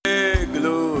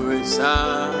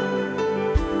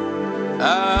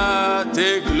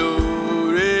Take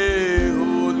glory,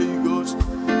 Holy Ghost.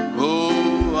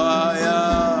 Oh, I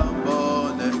am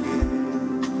born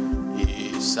again.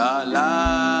 He's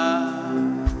alive.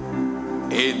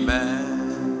 Amen.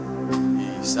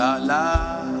 He's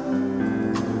alive.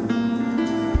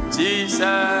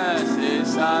 Jesus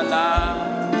is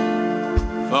alive.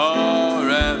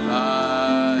 Forever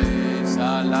is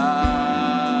alive.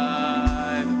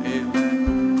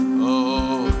 Amen.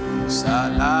 Oh, he's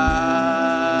alive.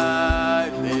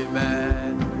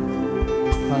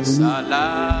 Is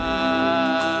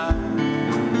alive.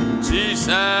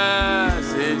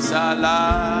 Jesus is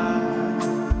alive.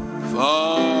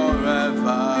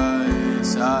 Forever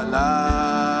is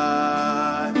alive.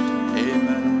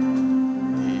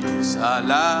 Amen. He's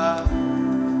alive.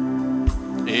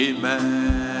 Amen.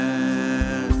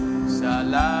 He's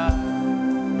alive.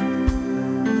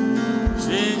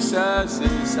 Jesus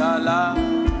is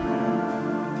alive.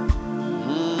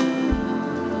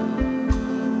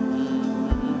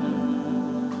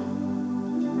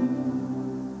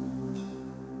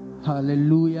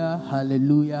 Hallelujah,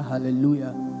 hallelujah,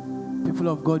 hallelujah. People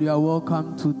of God, you are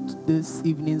welcome to this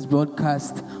evening's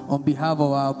broadcast. On behalf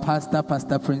of our pastor,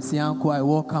 Pastor Prince Yanko, I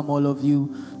welcome all of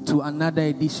you to another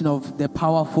edition of the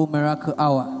Powerful Miracle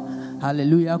Hour.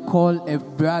 Hallelujah. Call a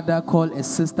brother, call a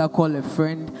sister, call a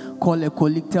friend, call a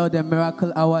colleague. Tell them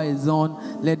Miracle Hour is on.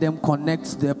 Let them connect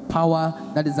to the power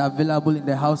that is available in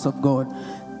the house of God.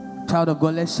 Child of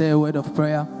God, let's share a word of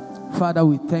prayer. Father,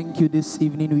 we thank you this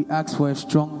evening. We ask for a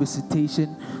strong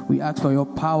visitation. We ask for your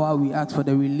power. We ask for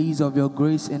the release of your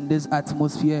grace in this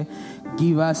atmosphere.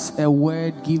 Give us a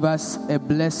word. Give us a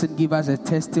blessing. Give us a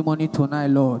testimony tonight,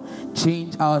 Lord.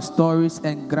 Change our stories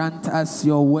and grant us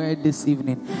your word this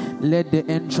evening. Let the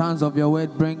entrance of your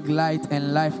word bring light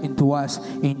and life into us.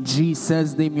 In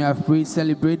Jesus' name you have prayed.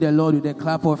 Celebrate the Lord with a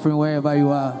clap offering wherever you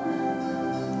are.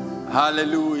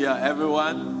 Hallelujah,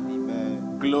 everyone.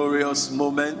 Glorious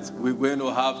moment we're going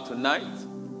to have tonight.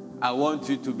 I want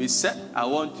you to be set. I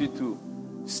want you to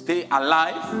stay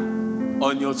alive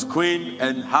on your screen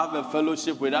and have a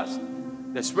fellowship with us.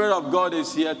 The Spirit of God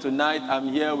is here tonight. I'm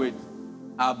here with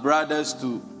our brothers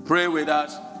to pray with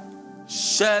us,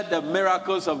 share the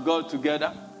miracles of God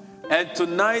together. And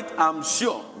tonight, I'm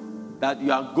sure that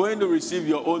you are going to receive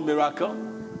your own miracle.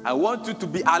 I want you to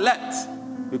be alert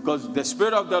because the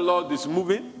Spirit of the Lord is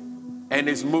moving and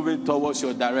is moving towards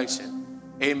your direction.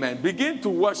 Amen. Begin to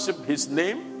worship his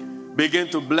name. Begin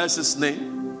to bless his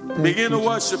name. Begin to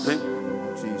worship him.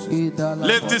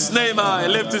 Lift his name high.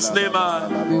 Lift his name high.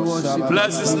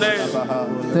 Bless his name.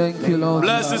 Thank you, Lord.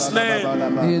 Bless his name.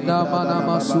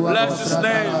 Bless his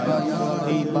name.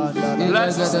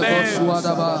 Bless his name.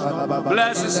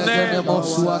 Bless his name.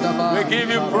 We give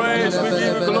you praise. We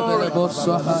give you glory.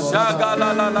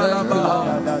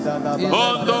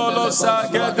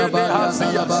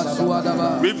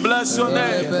 We bless your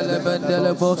name.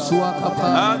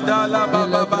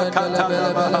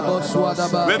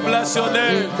 We bless your name.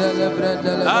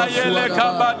 Ayele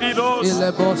kabadidos.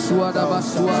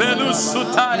 Velus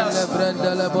sutayas.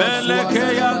 Meleke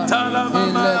yantala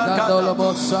mama.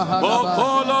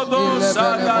 Okolo dosa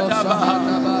gadaba.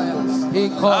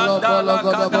 Andala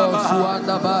kadaba.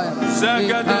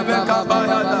 Zegedebe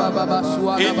kabayada.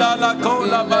 Indala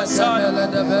kola basaya.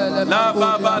 La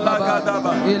baba la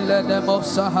gadaba.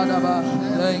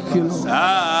 Thank you, Lord.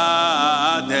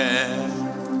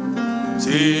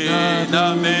 Tina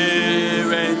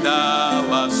merenda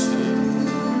wasi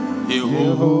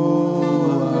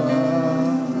Yehovah.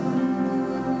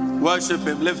 Worship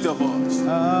him, lift your voice.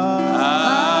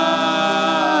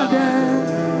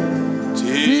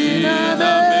 Tina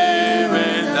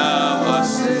merenda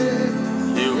wasi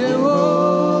Yehovah.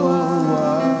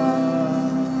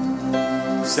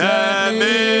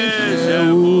 Seme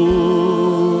Jehuduma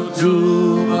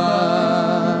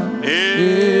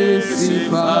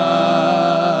Esifa.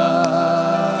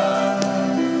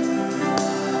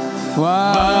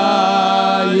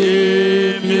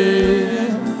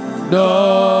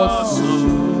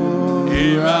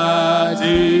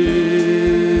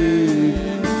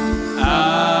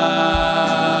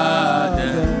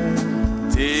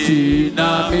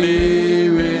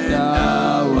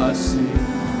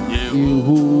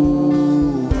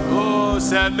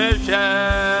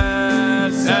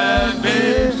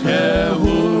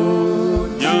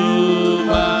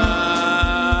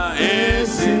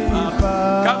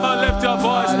 Come on, lift your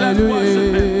voice. Let's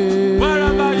worship him.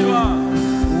 Wherever you are.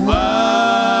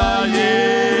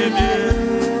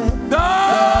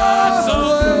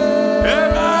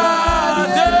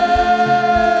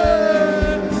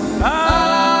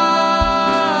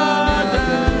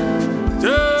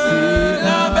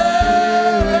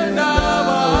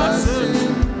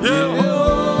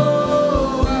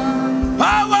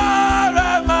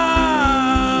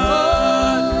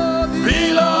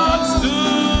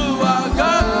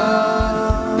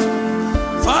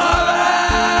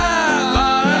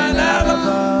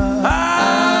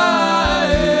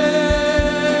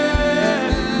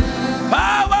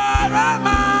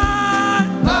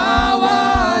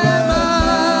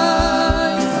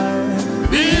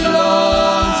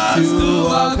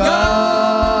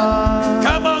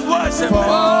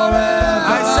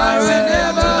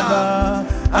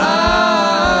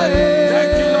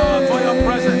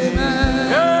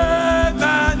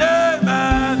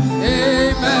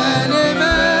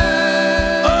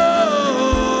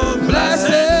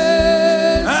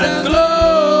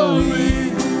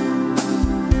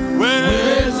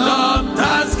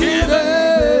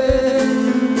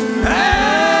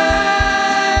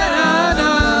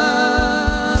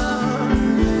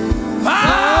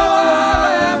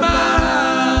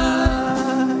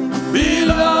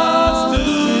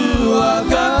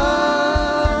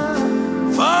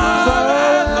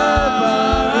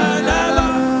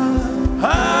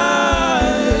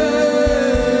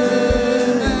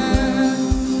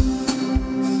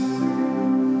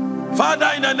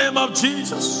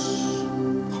 Jesus.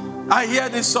 I hear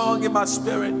this song in my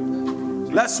spirit.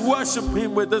 Let's worship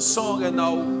him with this song and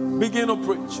I'll begin to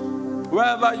preach.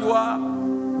 Wherever you are,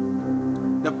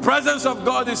 the presence of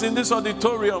God is in this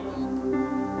auditorium.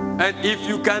 And if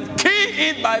you can key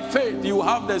in by faith, you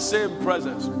have the same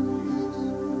presence.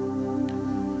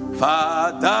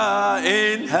 Father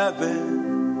in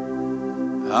heaven,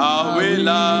 how we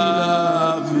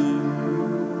love you.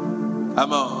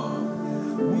 Come on.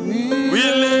 We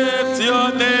lift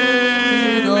your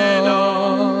name in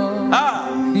all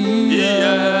the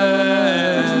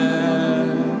earth.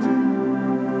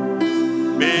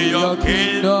 May your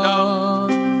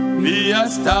kingdom be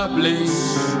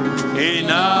established in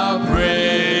our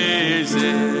praises.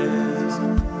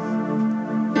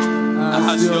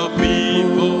 As your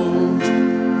people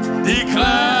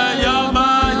declare your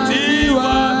mighty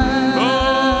works.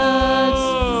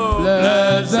 Oh,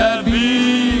 blessed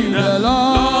be the Lord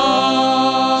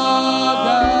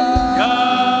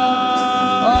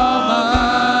God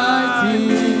Almighty,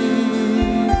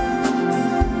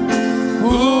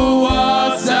 who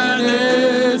was and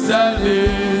is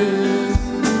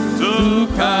to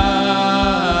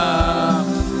come.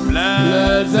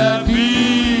 Blessed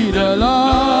be the Lord.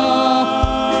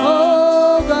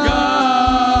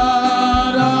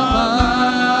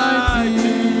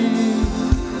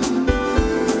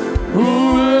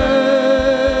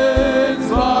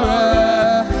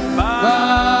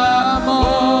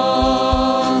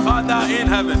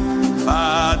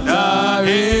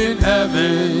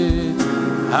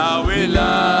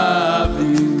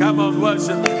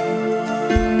 Worship.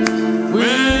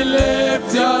 We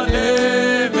lift your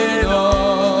name in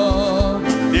all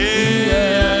the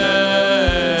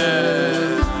earth.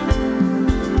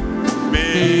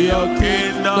 May your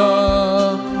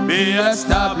kingdom be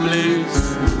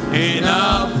established in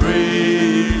our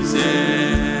praises.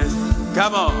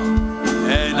 Come on.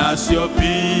 And as your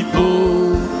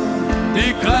people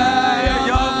declare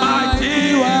your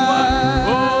mighty works,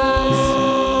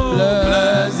 oh,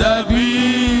 blessed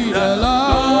be the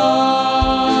Lord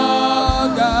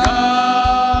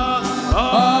God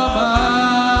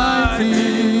Almighty,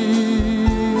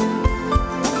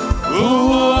 who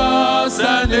was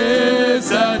and is.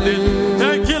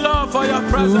 Thank you, Lord, for your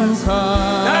presence.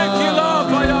 Thank you, Lord,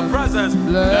 for your presence.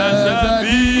 Blessed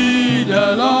be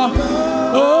the Lord,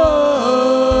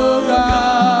 oh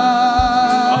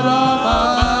God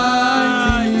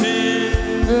Almighty,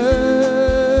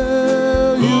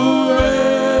 who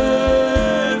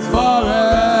reigns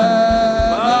forever.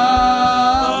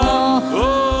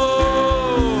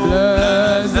 Oh,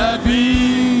 blessed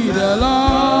be the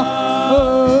Lord,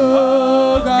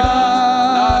 oh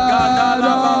God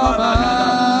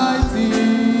Almighty,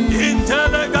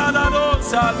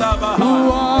 who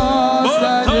was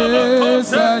and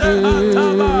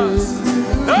is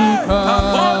to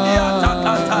come.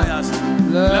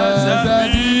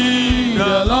 Blessed be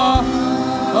the Lord,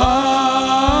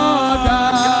 oh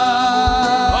God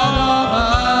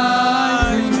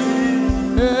Almighty,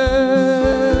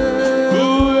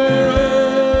 who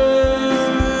reigns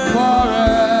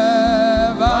forevermore.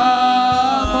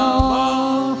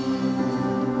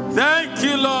 Thank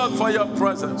you, Lord, for your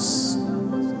presence.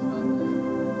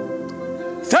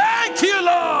 Thank you,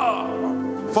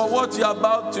 Lord, for what you're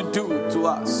about to do to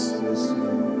us.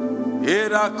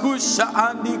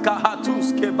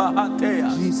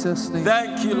 Jesus' name.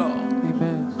 Thank you, Lord.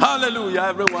 Amen. Hallelujah,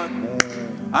 everyone.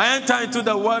 I enter into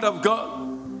the word of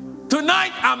God.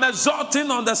 Tonight, I'm exhorting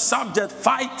on the subject,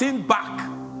 fighting back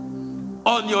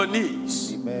on your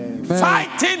knees. Amen.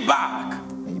 Fighting back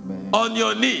Amen. on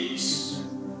your knees.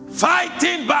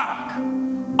 Fighting back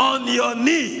on your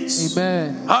knees.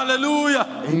 Amen.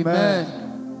 Hallelujah.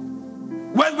 Amen.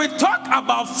 When we talk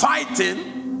about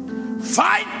fighting,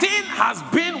 fighting has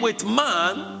been with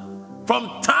man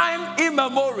from time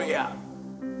immemorial.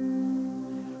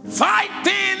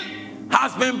 Fighting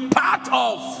has been part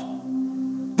of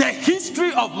the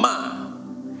history of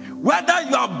man. Whether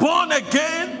you are born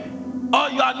again or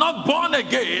you are not born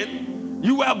again,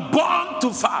 you were born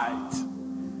to fight.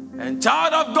 And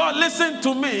child of God, listen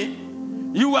to me.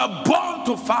 You were born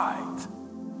to fight.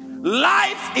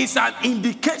 Life is an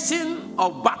indication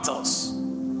of battles.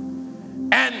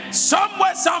 And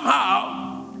somewhere,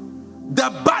 somehow, the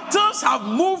battles have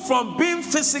moved from being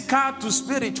physical to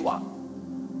spiritual.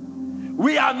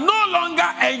 We are no longer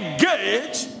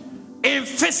engaged in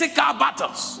physical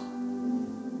battles.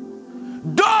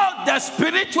 Though the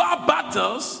spiritual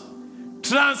battles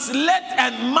translate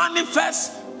and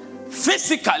manifest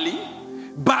physically,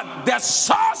 but the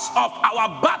source of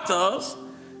our battles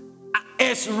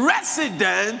is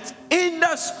resident in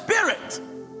the spirit.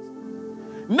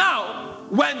 Now,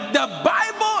 when the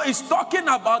Bible is talking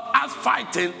about us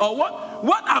fighting, or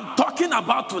what I'm talking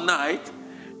about tonight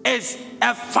is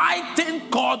a fighting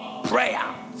called prayer.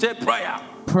 Say prayer.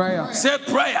 Prayer. Say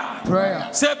prayer. Prayer.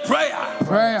 Say prayer.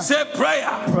 Prayer. Say prayer.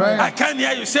 Prayer. I can't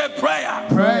hear you. Say prayer.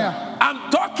 Prayer. I'm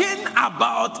talking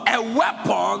about a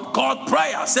weapon called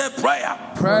prayer. Say prayer.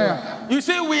 Prayer. You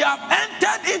see, we have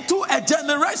entered into a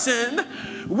generation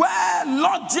where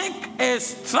logic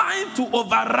is trying to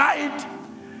override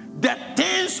the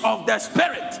things of the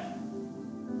spirit.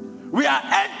 We are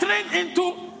entering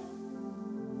into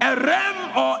a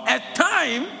realm or a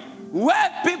time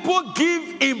where people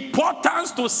give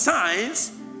importance to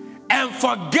science and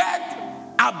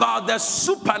forget about the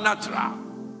supernatural.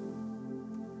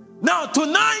 Now,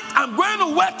 tonight, I'm going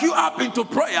to wake you up into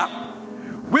prayer.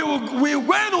 We're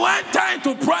going to enter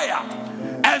into prayer,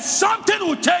 and something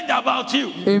will change about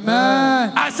you.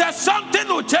 Amen. I said something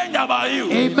will change about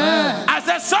you. Amen. I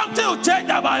said something will change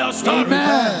about your story.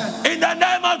 Amen. In the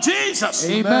name of Jesus.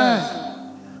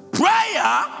 Amen.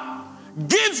 Prayer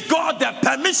gives God the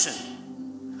permission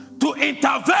to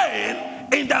intervene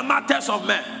in the matters of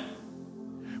men.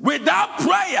 Without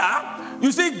prayer,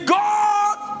 you see,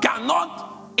 God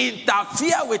cannot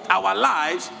interfere with our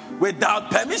lives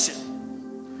without permission.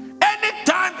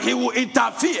 Anytime he will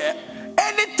interfere,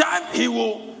 anytime he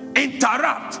will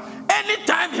interrupt,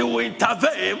 anytime he will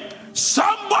intervene,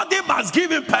 somebody must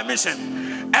give him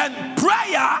permission. And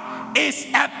prayer is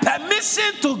a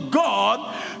permission to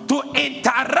God to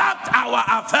interrupt our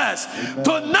affairs.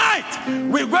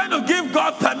 Tonight, we're going to give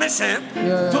God permission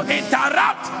to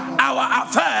interrupt our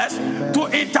affairs, to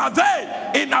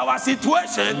intervene in our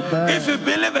situation. If you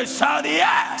believe it, shout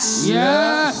yes.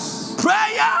 Yes.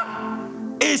 Prayer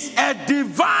is a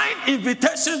divine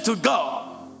invitation to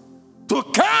God to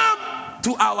come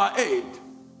to our aid.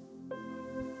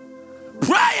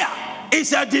 Prayer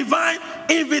is a divine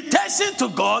invitation to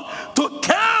God to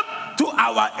come to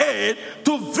our aid,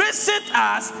 to visit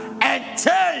us and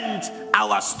change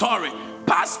our story.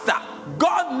 Pastor,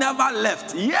 God never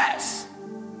left. Yes,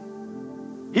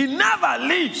 he never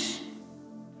leaves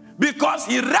because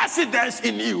he resides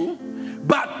in you.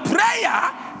 But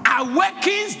prayer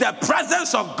awakens the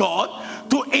presence of God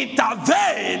to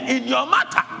intervene in your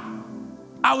matter.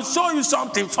 I will show you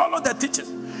something. Follow the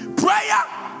teaching. Prayer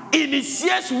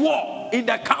initiates war in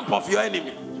the camp of your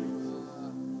enemy.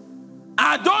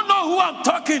 I don't know who I'm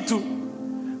talking to,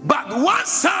 but one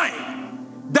sign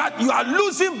that you are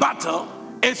losing battle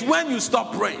is when you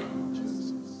stop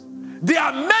praying. There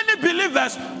are many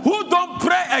believers who don't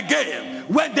pray again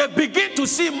when they begin to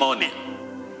see money.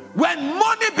 When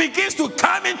money begins to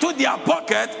come into their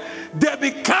pocket, they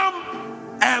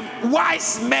become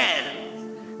wise men.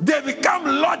 They become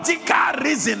logical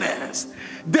reasoners.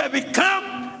 They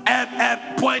become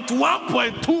 0.1,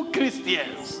 0.2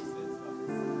 Christians.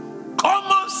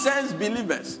 Common sense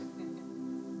believers.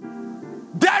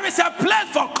 There is a place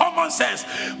for common sense,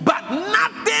 but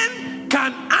nothing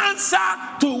can answer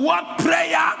to what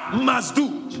prayer must do.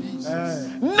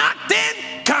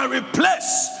 Nothing can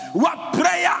replace what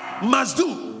prayer must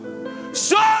do.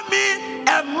 Show me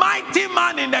a mighty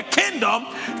man in the kingdom,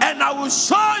 and I will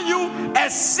show you a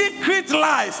secret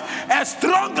life, a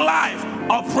strong life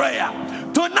of prayer.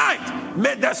 Tonight,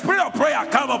 may the spirit of prayer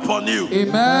come upon you.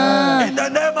 Amen. In the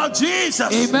name of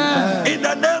Jesus. Amen. In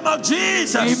the name of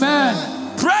Jesus.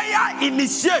 Amen. Prayer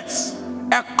initiates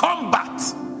a combat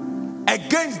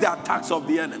against the attacks of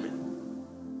the enemy.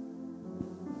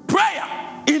 Prayer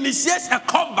initiates a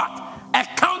combat, a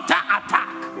counter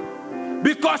attack.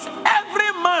 Because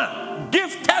every man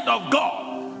gifted of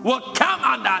God will come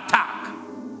under attack.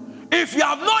 If you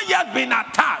have not yet been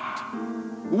attacked,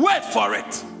 wait for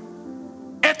it.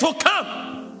 It will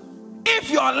come.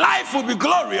 If your life will be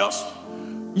glorious,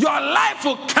 your life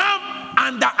will come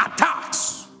under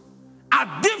attacks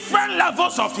at different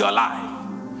levels of your life.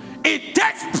 It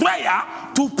takes prayer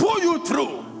to pull you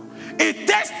through. It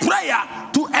takes prayer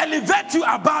to elevate you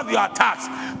above your attacks.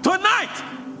 Tonight,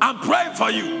 I'm praying for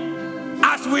you.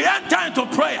 As we enter into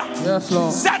prayer, yes,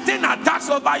 Lord. Certain attacks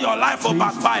over your life will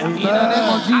backfire. In the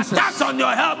name of Jesus. Attacks on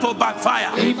your health will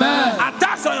backfire. Amen.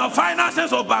 Attacks on your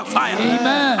finances will backfire.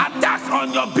 Amen. Attacks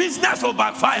on your business will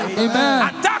backfire. Amen.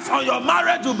 Attacks on your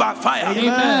marriage will backfire.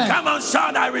 Amen. Come on,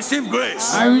 shout, I receive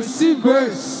grace. I receive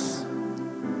grace.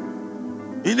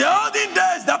 In the olden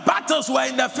days, the battles were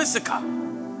in the physical.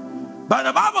 But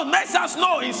the Bible makes us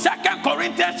know in 2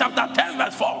 Corinthians chapter 10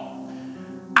 verse 4.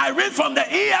 I read from the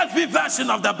ESV version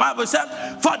of the Bible. It said,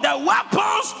 for the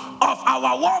weapons of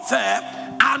our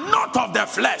warfare are not of the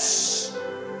flesh.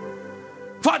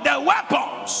 For the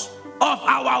weapons of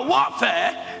our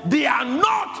warfare, they are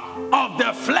not of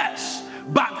the flesh,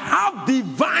 but have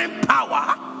divine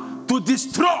power to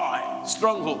destroy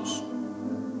strongholds.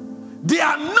 They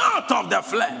are not of the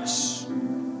flesh,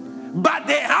 but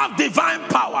they have divine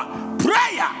power.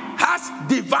 Prayer has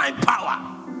divine power.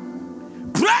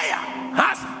 Prayer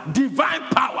has divine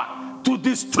power to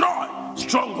destroy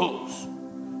strongholds.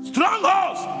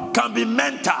 Strongholds can be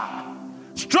mental.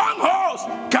 Strongholds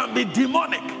can be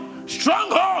demonic.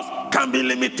 Strongholds can be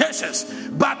limitations.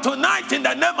 But tonight, in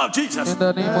the name of Jesus,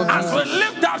 as we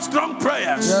lift up strong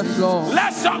prayers,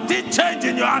 let something change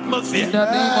in your atmosphere. In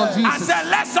the name of Jesus. I said,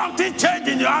 let something change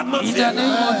in your atmosphere. In the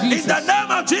name of Jesus. In the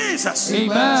name of Jesus.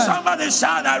 Amen. Somebody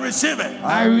shout, I receive it.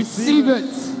 I receive it.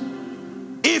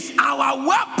 If our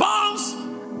weapons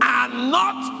are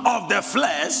not of the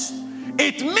flesh,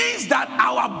 it means that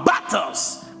our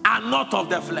battles are not of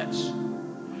the flesh.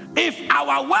 If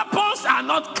our weapons are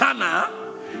not carnal,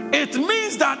 it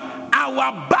means that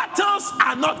our battles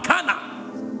are not carnal.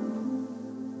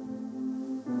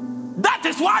 That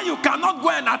is why you cannot go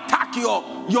and attack your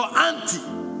auntie.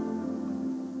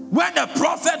 When the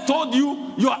prophet told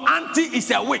you your auntie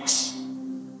is a witch,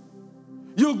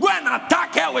 you go and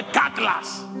attack her with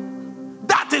cutlass.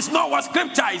 That is not what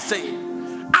scripture is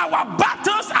saying. Our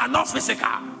battles are not physical.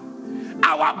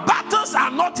 Our battles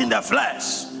are not in the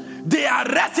flesh. They are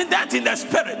resident in the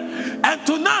spirit. And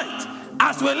tonight,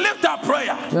 as we lift our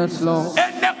prayer, yes, Lord,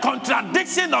 any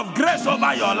contradiction of grace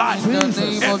over your life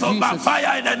is over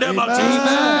fire in the name of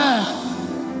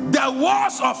Jesus. The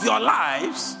wars of your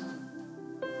lives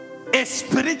is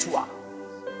spiritual.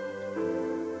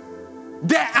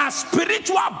 There are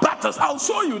spiritual battles. I'll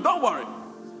show you. Don't worry.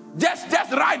 Just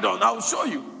ride on. I'll show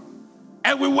you.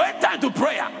 And we wait time to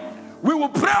prayer. We will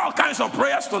pray all kinds of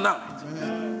prayers tonight.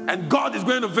 And God is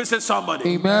going to visit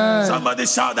somebody. Amen. Somebody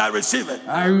shout, I receive it.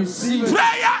 I receive it.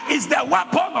 Prayer is the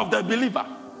weapon of the believer.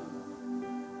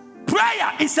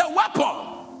 Prayer is a weapon.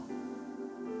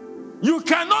 You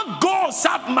cannot go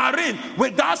submarine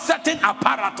without certain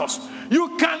apparatus.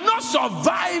 You cannot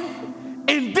survive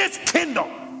in this kingdom,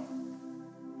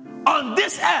 on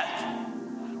this earth,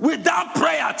 without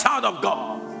prayer, child of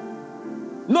God.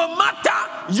 No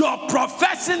matter your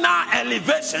professional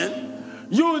elevation,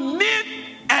 you need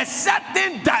a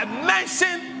certain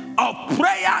dimension of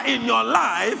prayer in your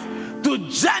life to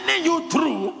journey you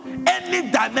through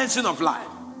any dimension of life.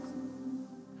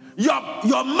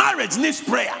 Your marriage needs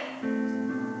prayer.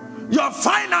 Your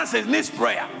finances needs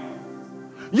prayer.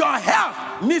 Your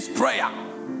health needs prayer.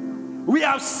 We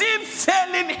have seen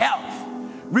failing health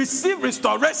receive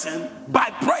restoration by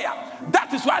prayer.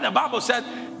 That is why the Bible said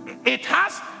it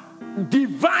has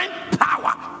divine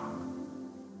power.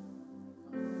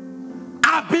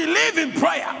 I believe in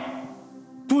prayer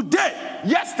today,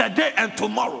 yesterday, and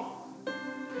tomorrow.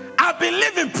 I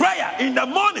believe in prayer in the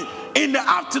morning, in the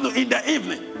afternoon, in the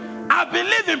evening. I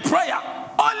believe in prayer.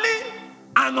 Only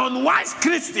an unwise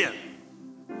Christian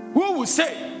who will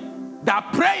say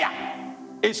that prayer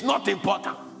is not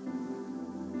important.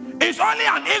 It's only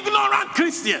an ignorant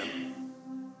Christian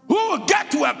who will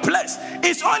get to a place.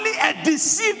 It's only a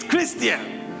deceived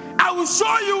Christian. I will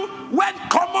show you when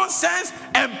common sense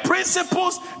and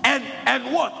principles and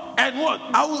what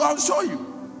I'll show you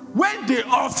when they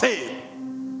all fail.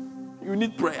 You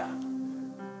need prayer.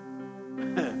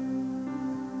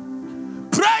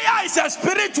 Prayer is a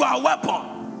spiritual weapon.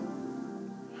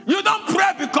 You don't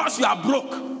pray because you are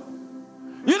broke.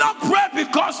 You don't pray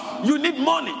because you need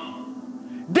money.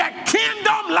 The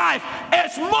kingdom life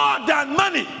is more than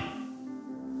money.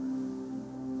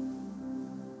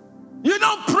 You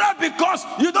don't pray because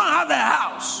you don't have a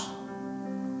house.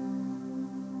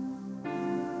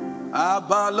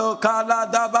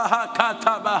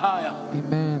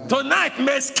 Amen. Tonight,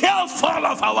 may scales fall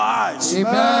off our eyes.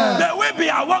 Amen. May we be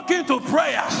awakened to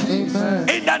prayer. Amen.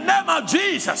 In the name of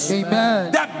Jesus.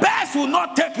 Amen. The best will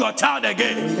not take your child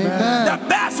again. Amen. The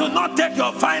best will not take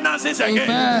your finances again.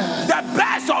 Amen. The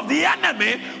best of the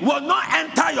enemy will not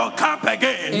enter your camp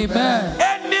again. Amen.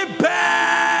 Any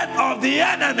bed of the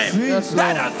enemy Yes,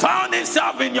 that Lord. has found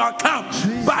itself in your camp,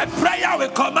 by prayer we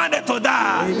command it to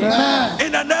die. Amen.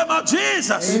 In the name of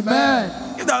Jesus. Amen.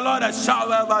 Give the Lord a shout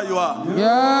wherever you are.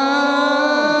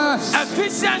 Yes.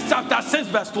 Ephesians chapter 6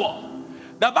 verse 12.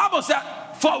 The Bible said,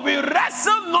 for we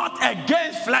wrestle not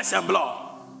against flesh and blood.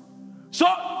 So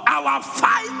our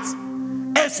fight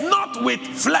is not with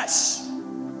flesh.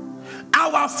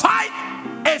 Our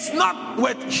fight is not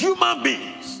with human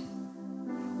beings.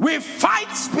 We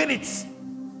fight spirits.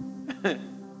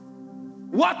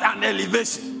 What an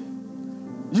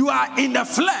elevation. You are in the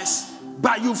flesh,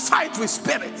 but you fight with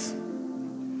spirits.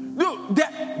 No,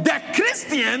 the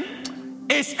Christian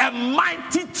is a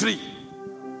mighty tree.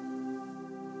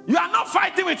 You are not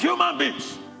fighting with human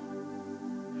beings.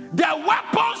 The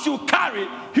weapons you carry,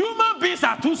 human beings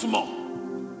are too small.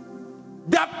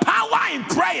 The power in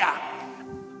prayer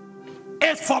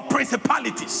is for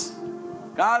principalities.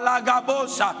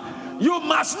 You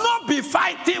must not be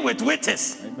fighting with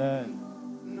witches. Amen.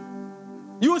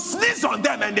 You sneeze on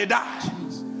them and they die.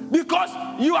 Because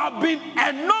you have been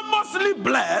enormously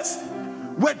blessed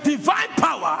with divine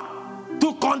power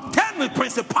to contend with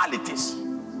principalities.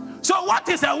 So what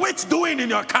is a witch doing in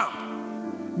your camp?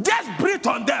 Just breathe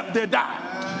on them, they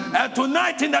die. And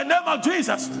tonight, in the name of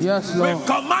Jesus, yes, Lord, we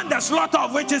command the slaughter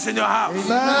of witches in your house.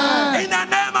 Amen. In the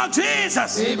name of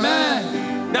Jesus.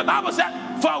 Amen. The Bible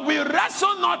said, for we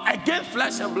wrestle not against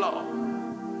flesh and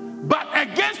blood, but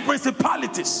against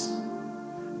principalities,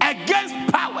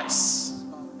 against powers.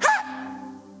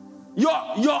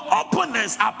 Your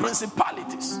opponents are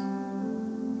principalities.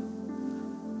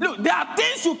 Look, there are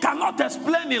things you cannot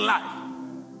explain in life.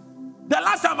 The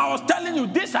last time I was telling you,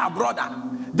 this our brother.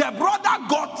 The brother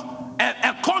got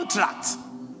a contract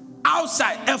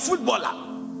outside, a footballer.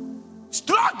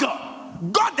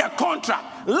 Struggled, got the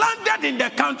contract, landed in the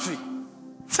country.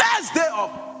 First day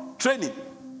of training,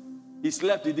 he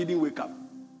slept, he didn't wake up.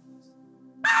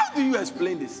 How do you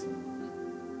explain this?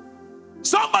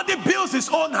 Somebody builds his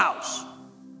own house.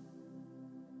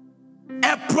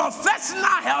 A professional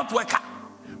health worker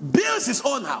builds his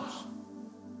own house.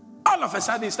 All of a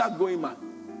sudden, he starts going mad.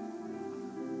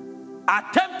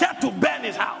 Attempted to burn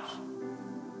his house.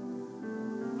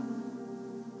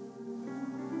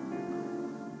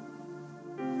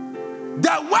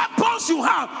 The weapons you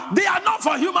have, they are not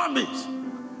for human beings.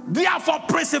 They are for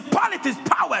principalities,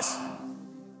 powers,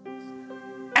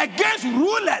 against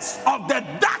rulers of the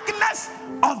darkness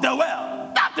of the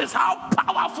world. That is how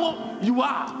powerful you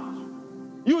are.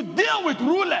 You deal with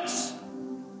rulers.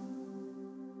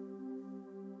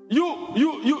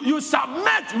 You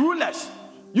submit rulers.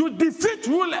 You defeat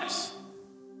rulers.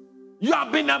 You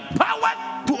have been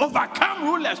empowered to overcome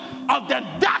rulers of the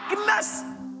darkness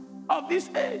of this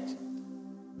age.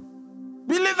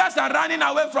 Believers are running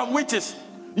away from witches.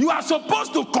 You are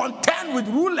supposed to contend with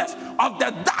rulers of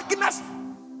the darkness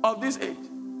of this age.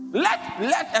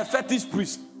 Let a fetish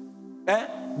priest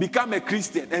become a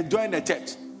Christian and join a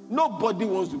church. Nobody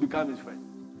wants to become his friend.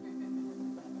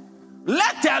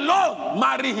 Let alone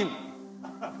marry him.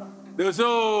 They will say,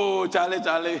 oh, Charlie,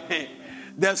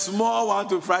 the small one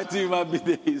to frighten human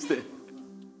beings.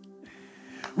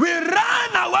 We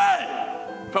run away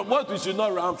from what we should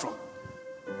not run from.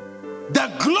 The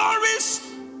glories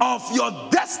of your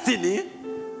destiny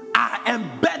are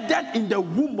embedded in the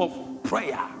womb of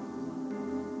prayer.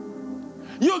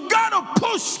 You got to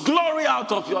push glory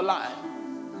out of your life.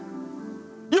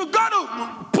 You got to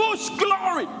push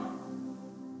glory.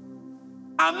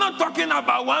 I'm not talking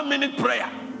about 1 minute prayer.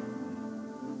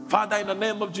 Father, in the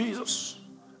name of Jesus.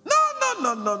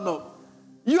 No.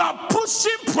 You are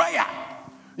pushing prayer.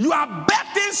 You are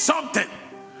betting something.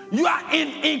 You are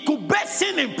in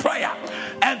incubation in prayer.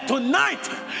 And tonight,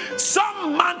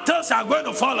 some mantles are going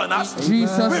to fall on us.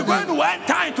 We're going to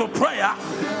enter into prayer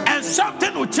and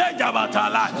something will change about our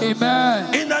lives.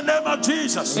 Amen. In the name of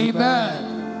Jesus.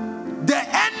 Amen. The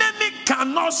enemy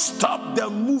cannot stop the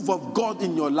move of God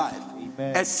in your life.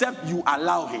 Amen. Except you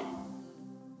allow him.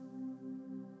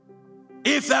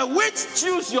 If a witch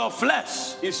chews your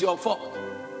flesh, it's your fault.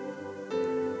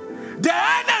 The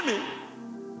enemy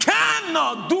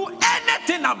cannot do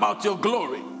anything about your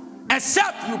glory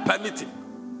except you permit it.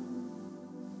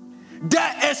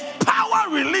 There is power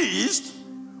released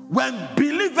when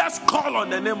believers call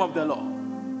on the name of the Lord.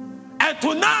 And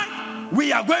tonight,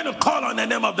 we are going to call on the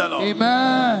name of the Lord.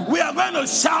 Amen. We are going to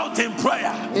shout in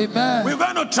prayer. Amen. We're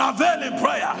going to travail in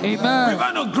prayer. Amen. We're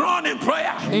going to groan in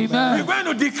prayer. Amen. We're going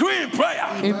to decree in prayer.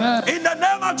 Amen. In the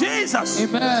name of Jesus.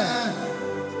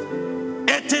 Amen.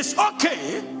 It is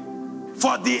okay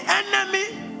for the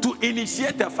enemy to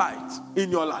initiate a fight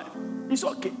in your life. It's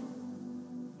okay.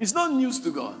 It's not news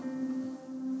to God.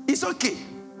 It's okay.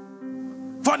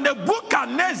 For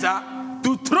Nebuchadnezzar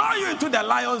to throw you into the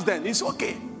lion's den, it's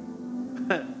okay.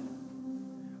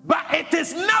 But it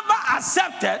is never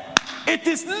accepted. It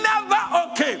is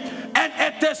never okay. And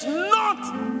it is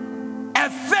not a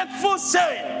faithful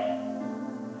saying.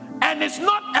 And it's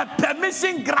not a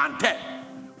permission granted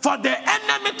for the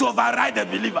enemy to override the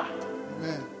believer.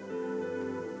 Amen.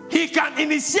 He can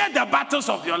initiate the battles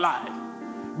of your life,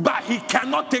 but he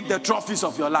cannot take the trophies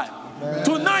of your life. Amen.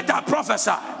 Tonight I prophesy.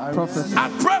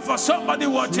 I pray for somebody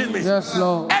watching me. Yes,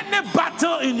 Lord. Any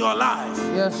battle in your life,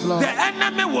 yes, Lord, the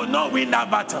enemy will not win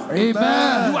that battle.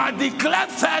 Amen. You are declared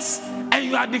first and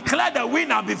and you are declared a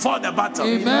winner before the battle.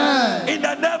 Amen. In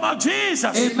the name of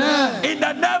Jesus. Amen. In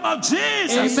the name of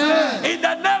Jesus. Amen. In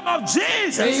the name of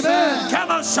Jesus. Amen.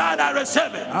 Come on, shout, I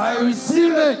receive it. I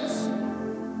receive it.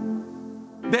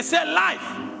 They say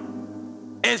life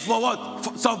is for what?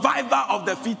 For survivor of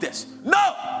the fittest.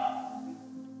 No.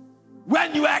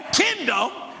 When you are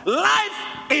kingdom,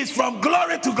 life is from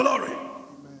glory to glory.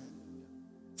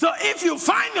 So if you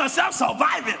find yourself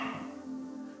surviving,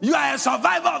 you are a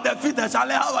survivor of the fittest.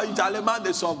 Charlie, how are you? Charlie, man,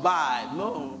 they survive.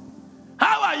 No.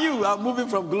 How are you? I'm moving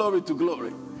from glory to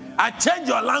glory. I change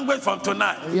your language from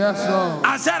tonight. Yes, Lord.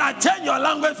 I said I change your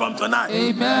language from tonight.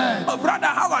 Amen. Oh, brother,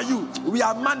 how are you? We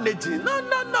are managing.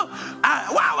 No.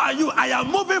 How are you? I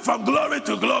am moving from glory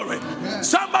to glory.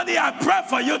 Somebody, I pray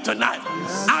for you tonight.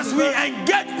 As we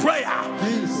engage prayer,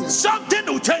 something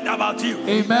will change about you.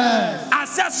 Amen. I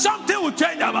said something will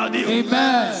change about you.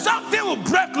 Amen. Something will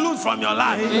break loose from your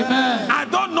life. Amen. I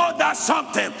don't know that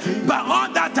something, but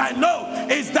all that I know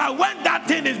is that when that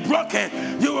thing is broken,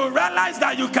 you will realize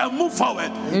that you can move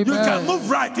forward. Amen. You can move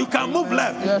right. You can move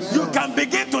left. Yes, you can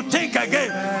begin to think again.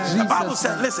 The Bible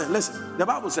said, listen. The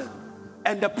Bible said,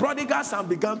 and the prodigal son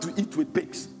began to eat with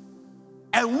pigs.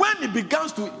 And when he began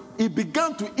to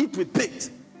eat with pigs,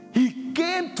 he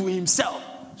came to himself.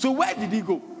 So where did he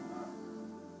go?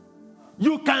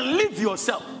 You can live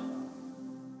yourself.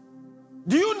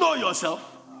 Do you know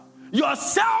yourself?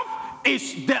 Yourself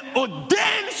is the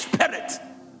ordained spirit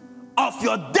of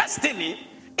your destiny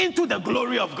into the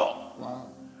glory of God. Wow.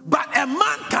 But a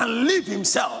man can live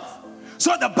himself.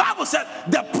 So the Bible said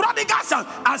the prodigal son,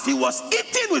 as he was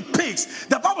eating with pigs,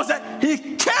 the Bible said he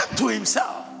came to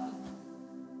himself.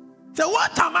 So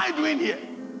what am I doing here?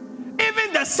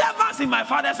 Even the servants in my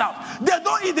father's house, they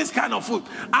don't eat this kind of food.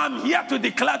 I'm here to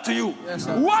declare to you,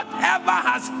 whatever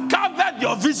has covered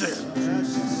your vision,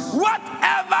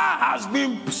 whatever has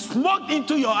been smoked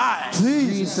into your eyes,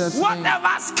 Jesus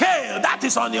whatever scale that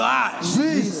is on your eyes,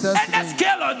 and the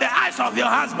scale on the eyes of your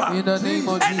husband, in the name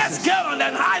of and the Jesus. scale on the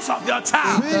eyes of your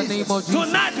child, In the name of Jesus.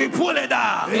 tonight we pull it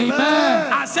down.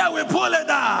 Amen. I said we pull it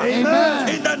down. Amen.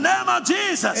 In the name of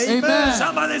Jesus. Amen.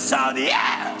 Somebody shout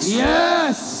yes.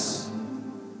 Yes.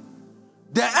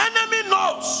 The enemy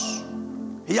knows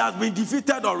he has been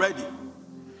defeated already.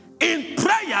 In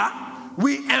prayer,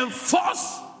 we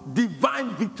enforce divine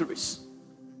victories.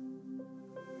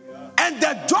 And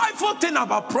the joyful thing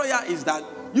about prayer is that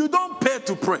you don't pay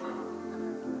to pray.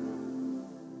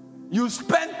 You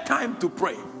spend time to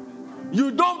pray.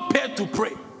 You don't pay to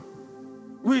pray.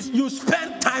 You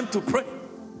spend time to pray.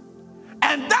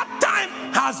 And that time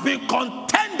has been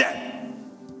contended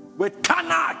with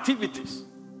carnal activities.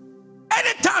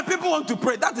 Anytime people want to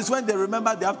pray, that is when they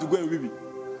remember they have to go and weep.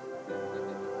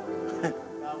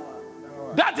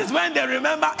 That is when they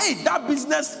remember, hey, that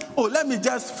business, let me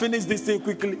just finish this thing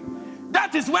quickly.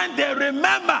 That is when they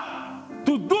remember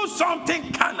to do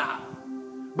something carnal.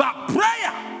 But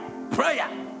prayer,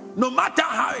 no matter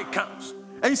how it comes.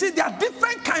 And you see, there are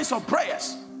different kinds of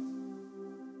prayers.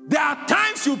 There are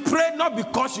times you pray not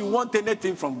because you want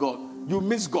anything from God. You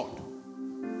miss God.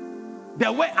 The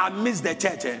way I miss the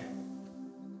church,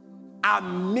 I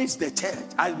miss the church.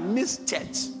 I miss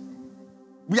church.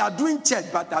 We are doing church,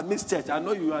 but I miss church. I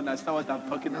know you understand what I'm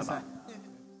talking about.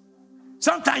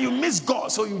 Sometimes you miss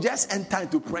God, so you just enter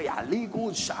into prayer. There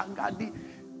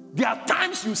are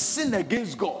times you sin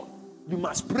against God. You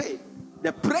must pray.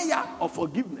 The prayer of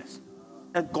forgiveness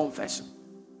and confession.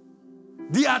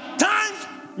 There are times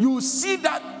you see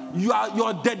that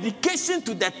your dedication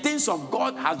to the things of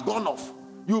God has gone off.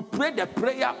 You pray the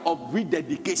prayer of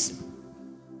rededication.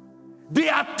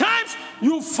 There are times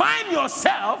you find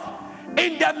yourself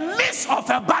in the midst of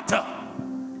a battle.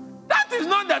 That is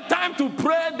not the time to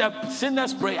pray the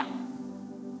sinner's prayer.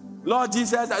 Lord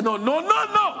Jesus, no.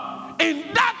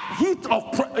 In that heat of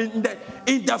in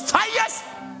the fires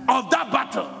of that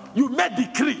battle, you make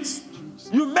decrees,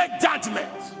 you make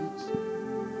judgments,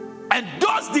 and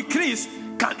those decrees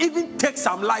can even take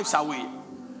some lives away.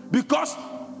 Because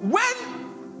when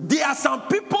there are some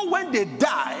people, when they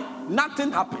die,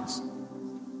 nothing happens.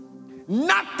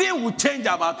 Nothing will change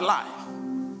about life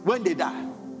when they die.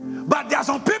 But there are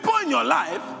some people in your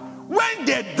life, when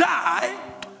they die,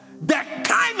 the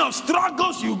kind of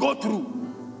struggles you go through.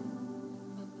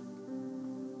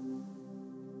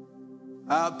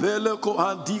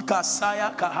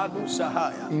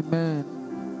 Amen.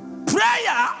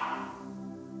 Prayer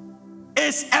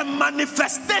is a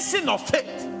manifestation of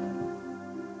faith.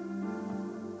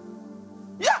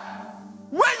 Yeah.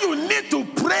 When you need to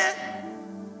pray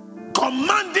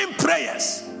commanding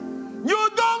prayers, you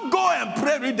don't go and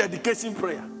pray rededication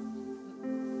prayer.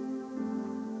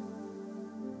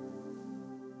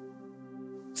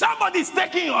 Somebody is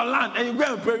taking your land and you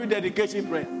go and pray with dedication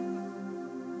prayer.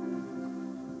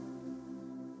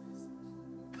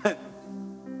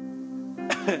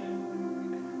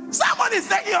 Somebody is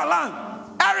taking your land.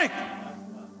 Eric,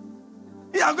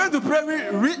 you are going to pray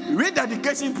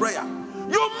rededication prayer.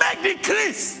 You make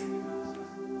decrees.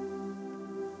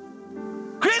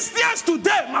 Christians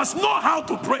today must know how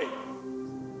to pray.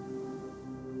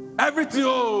 Everything,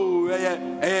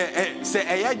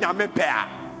 say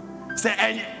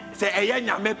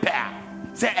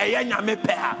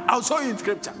I'll show you in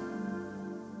scripture.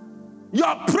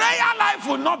 Your prayer life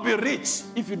will not be rich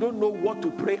if you don't know what to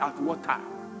pray at what time.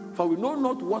 For we know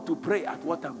not what to pray at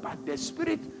what time, but the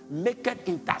Spirit maketh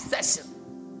intercession.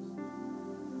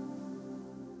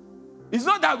 It's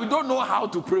not that we don't know how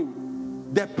to pray.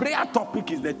 The prayer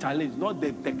topic is the challenge, not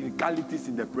the technicalities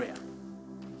in the prayer.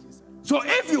 So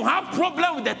if you have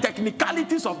problem with the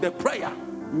technicalities of the prayer,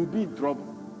 you'll be in trouble.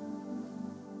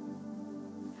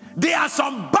 There are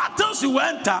some battles you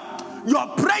enter, your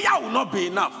prayer will not be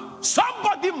enough.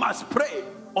 Somebody must pray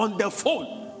on the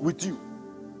phone with you.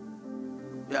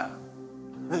 Yeah.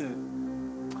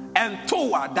 And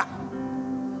toward that.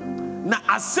 Na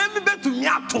asemi be to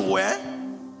nyatowe.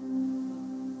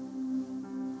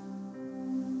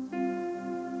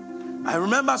 I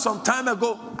remember some time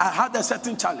ago, I had a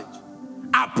certain challenge.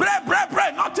 I pray,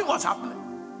 nothing was happening.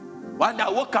 One day I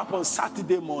woke up on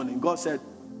Saturday morning, God said,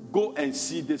 go and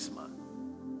see this man.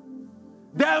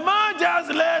 The man just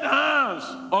laid hands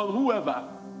on whoever.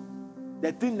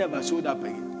 The thing never showed up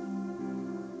again.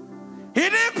 He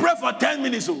didn't pray for 10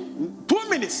 minutes or 2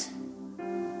 minutes.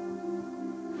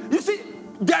 You see,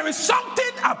 there is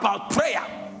something about prayer.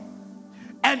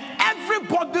 And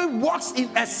everybody walks in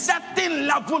a certain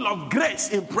level of grace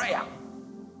in prayer.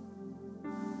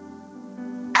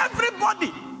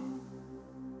 Everybody.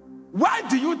 Why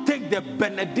do you take the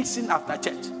benediction after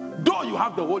church? Though you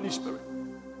have the Holy Spirit.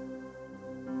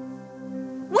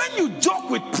 When you joke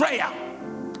with prayer,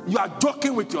 you are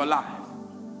joking with your life.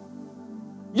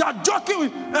 You are joking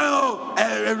with,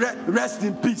 rest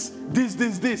in peace.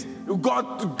 This.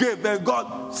 God gave,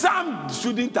 God. Some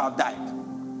shouldn't have died.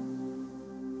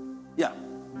 Yeah.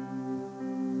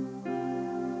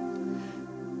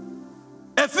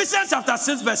 Ephesians chapter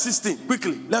 6 verse 16.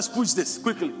 Quickly, let's push this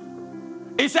quickly.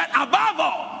 It said, above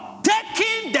all,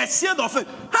 taking the shield of faith.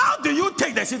 How do you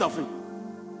take the shield of faith?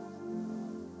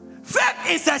 Faith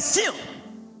is a shield.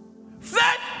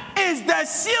 Faith is the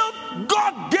shield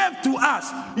God gave to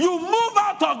us. You move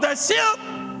out of the shield,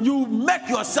 you make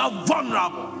yourself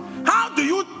vulnerable. How do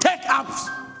you take up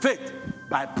faith?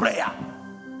 By prayer.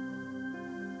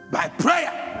 By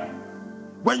prayer.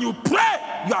 When you pray,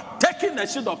 you are taking the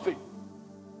shield of faith.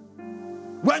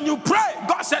 When you pray,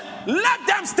 God said, let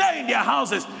them stay in their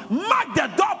houses. Mark the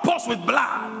doorposts with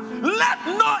blood. Let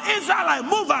no Israelite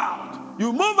move out.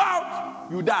 You move out,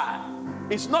 you die.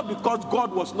 It's not because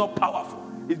God was not powerful.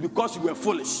 It's because you were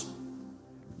foolish.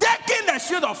 Taking the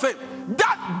shield of faith.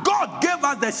 That God gave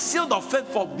us the shield of faith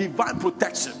for divine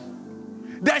protection.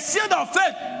 The shield of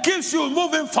faith keeps you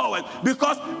moving forward.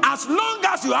 Because as long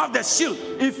as you have the shield,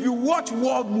 if you watch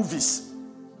war movies,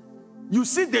 you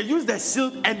see they use the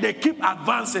shield and they keep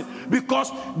advancing.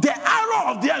 Because the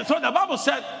arrow of the enemy. So the Bible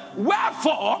said,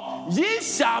 wherefore ye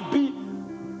shall be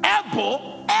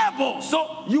able.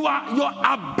 So your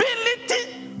ability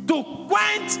to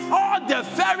quench all the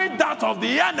fiery darts of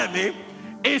the enemy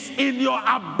is in your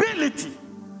ability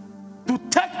to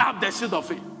take up the shield of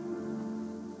faith.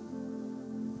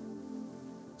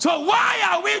 So why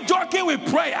are we joking with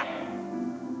prayer?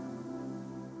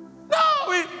 No,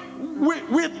 we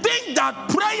think that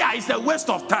prayer is a waste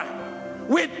of time.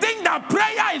 We think that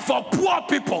prayer is for poor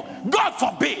people. God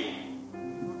forbid.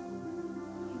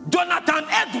 Jonathan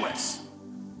Edwards,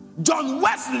 John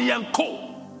Wesley and Co.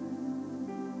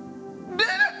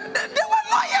 They were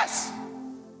lawyers.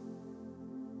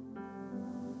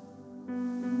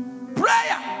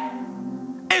 Prayer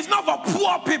is not for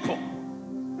poor people.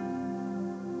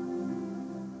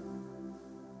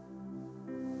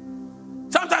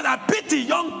 Sometimes I pity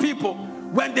young people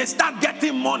when they start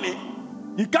getting money.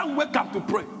 You can't wake up to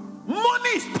pray. Money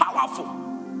is powerful.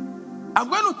 I'm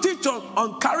going to teach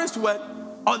on Carrie's word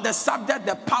on the subject,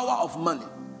 the power of money.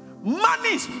 Money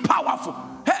is powerful.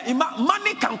 Hey,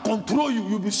 money can control you.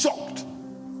 You'll be shocked.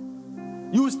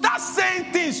 You start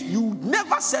saying things you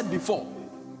never said before.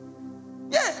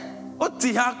 Yeah.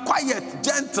 Quiet,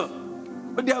 gentle.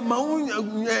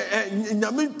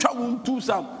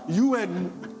 You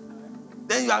and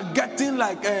then you are getting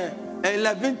like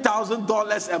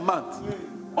 $11,000 a month.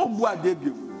 Oh,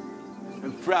 debut.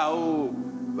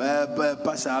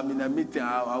 Pastor, I'm in a meeting.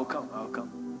 I'll come.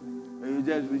 We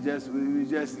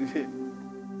just.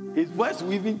 His voice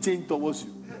will even change towards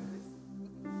you.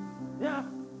 Yeah.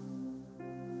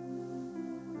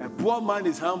 A poor man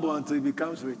is humble until he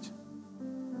becomes rich.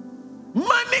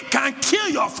 Money can kill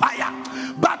your fire.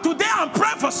 But today I'm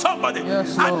praying for somebody.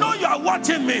 Yes, I know you are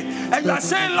watching me and you are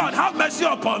saying, Lord, have mercy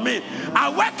upon me.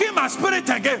 I'm waking my spirit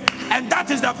again. And that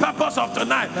is the purpose of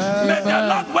tonight. Amen. May the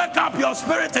Lord wake up your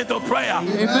spirit into prayer.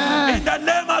 Amen. In the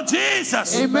name of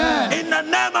Jesus. Amen. In the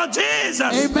name of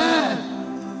Jesus. Amen.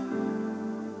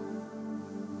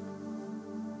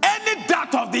 Any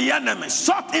dart of the enemy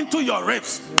shot into your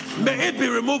ribs, may it be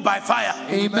removed by fire.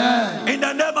 Amen. In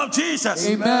the name of Jesus.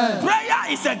 Amen.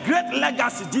 Prayer is a great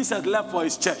legacy Jesus left for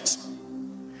his church.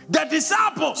 The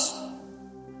disciples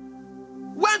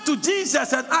went to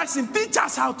Jesus and asked him, teach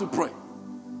us how to pray.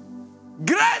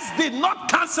 Grace did not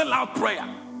cancel out prayer.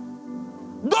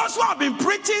 Those who have been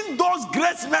preaching those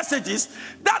grace messages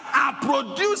that are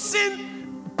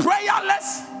producing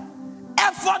prayerless,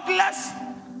 effortless,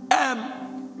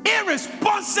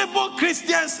 irresponsible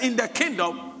Christians in the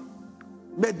kingdom,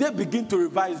 may they begin to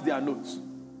revise their notes.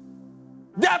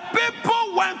 The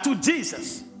people went to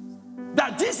Jesus,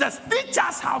 that Jesus, teach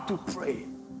us how to pray.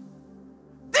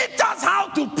 Teach us how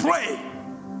to pray.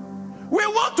 We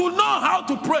want to know how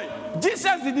to pray.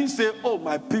 Jesus didn't say, oh,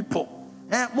 my people,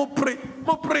 mo pray.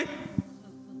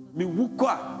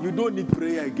 You don't need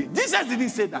prayer again. Jesus didn't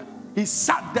say that. He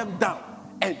sat them down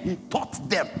and he taught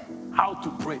them how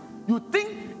to pray. You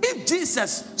think if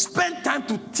Jesus spent time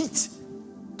to teach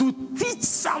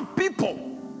some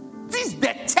people, teach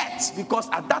the church, because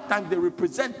at that time they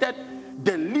represented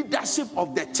the leadership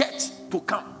of the church to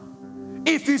come.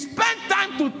 If he spent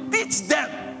time to teach them,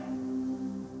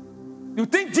 you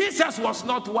think Jesus was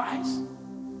not wise?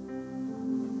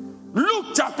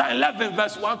 Luke chapter 11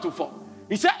 verse 1 to 4.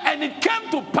 He said, and it came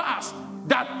to pass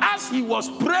that as he was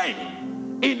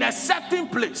praying in a certain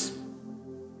place,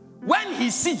 when he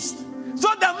ceased,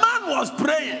 so the man was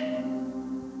praying.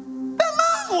 The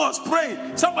man was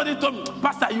praying. Somebody told me,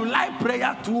 Pastor, you like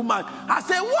prayer too much. I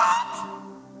said, what?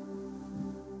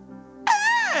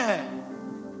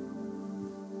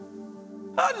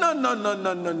 Oh,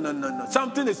 no.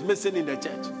 Something is missing in the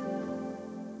church.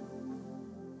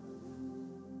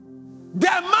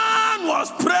 The man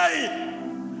was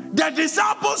praying. The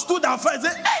disciples stood up and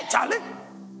said, hey, Charlie,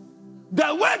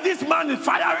 the way this man is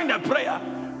firing the prayer,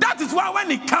 that is why when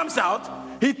he comes out,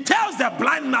 he tells the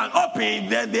blind man, open,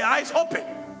 then the eyes open.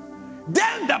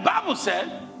 Then the Bible said,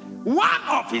 one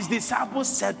of his disciples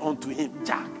said unto him,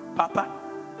 Jack, Papa,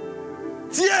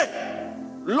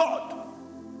 Lord,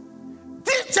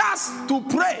 teach us to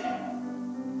pray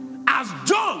as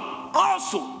John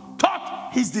also taught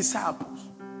his disciples.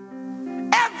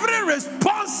 Every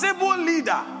responsible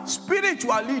leader,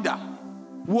 spiritual leader,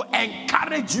 will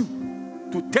encourage you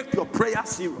to take your prayer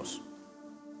serious.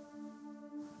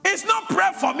 It's not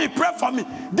pray for me, pray for me.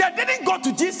 They didn't go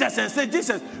to Jesus and say,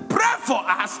 Jesus, pray for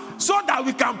us so that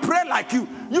we can pray like you.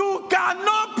 You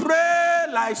cannot pray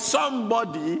like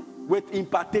somebody with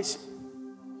impartation.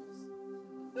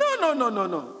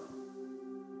 No.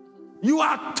 You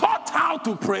are taught how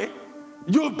to pray.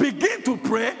 You begin to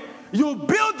pray. You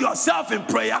build yourself in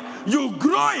prayer. You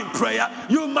grow in prayer.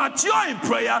 You mature in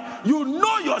prayer. You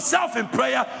know yourself in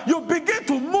prayer. You begin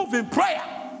to move in prayer.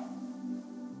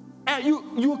 And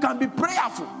you can be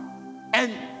prayerful.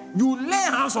 And you lay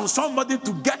hands on somebody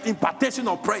to get impartation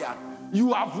of prayer.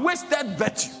 You have wasted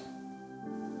virtue.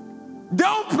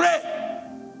 Don't pray.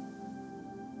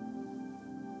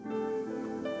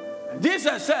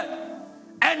 Jesus said,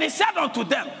 and he said unto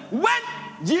them, when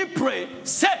ye pray,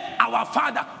 say, our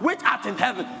Father, which art in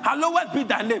heaven, hallowed be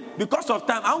thy name. Because of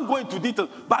time, I won't go into detail.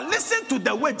 But listen to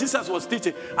the way Jesus was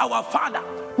teaching. Our Father,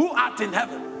 who art in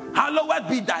heaven, hallowed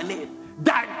be thy name.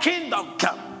 Thy kingdom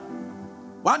come.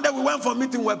 One day we went for a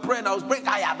meeting, we were praying. I was praying.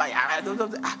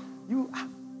 You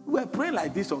were praying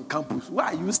like this on campus. Why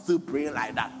are you still praying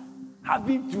like that?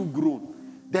 Haven't you grown?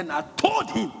 Then I told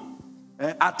him,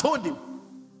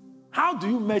 how do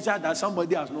you measure that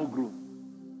somebody has not grown?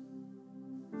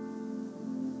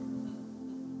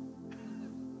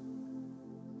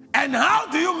 And how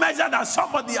do you measure that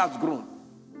somebody has grown?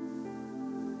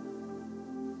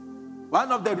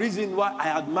 One of the reasons why I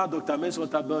admire Dr. Mensa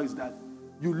Otabil is that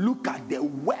you look at the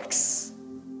works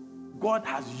God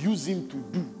has used him to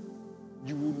do,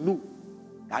 you will know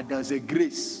that there's a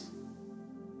grace,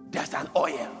 there's an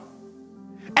oil.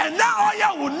 And that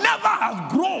oil would never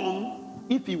have grown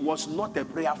if he was not a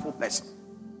prayerful person.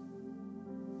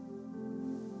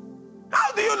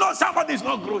 How do you know somebody is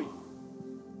not growing?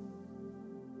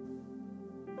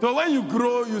 So when you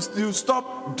grow, you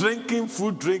stop drinking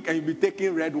fruit drink and you be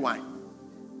taking red wine.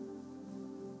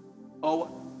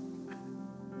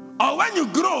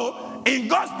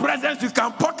 nonsense you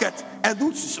can pocket and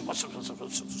do.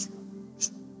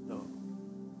 No.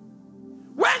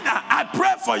 When I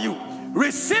pray for you,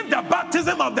 receive the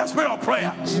baptism of the spirit of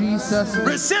prayer. Jesus.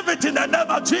 Receive it in the name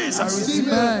of Jesus.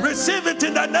 Receive it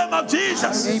in the name of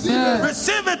Jesus.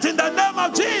 Receive it in the name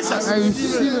of Jesus. I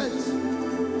receive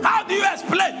it. How do you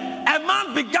explain? A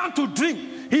man began to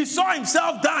dream. He saw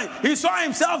himself dying. He saw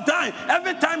himself dying.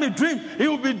 Every time he dreamed, he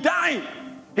would be dying.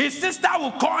 His sister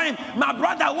will call him, "My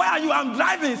brother, where are you? I'm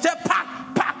driving." He said,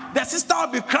 "Pack, pack." The sister will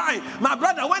be crying, "My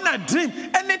brother, when I dream,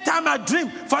 anytime I dream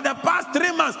for the past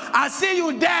 3 months, I see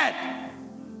you dead."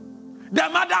 The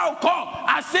mother will call,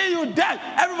 "I see you dead."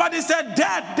 Everybody said,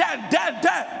 "Dead, dead, dead,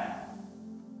 dead."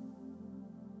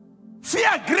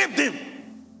 Fear gripped him.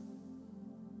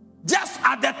 Just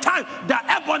at the time that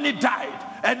Ebony died,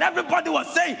 and everybody was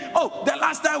saying, "Oh, the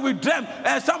last time we dreamt,"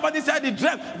 somebody said he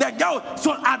dreamt the girl.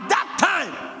 So at that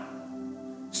time,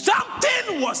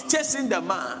 something was chasing the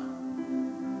man.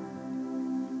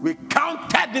 We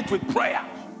countered it with prayer.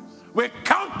 We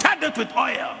countered it with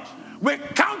oil. We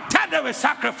countered it with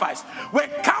sacrifice. We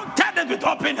countered it with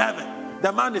open heaven.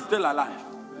 The man is still alive.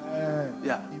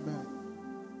 Yeah. Amen.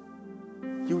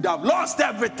 He would have lost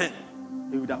everything.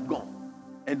 He would have gone.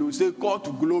 And they would say, "Call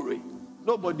to glory."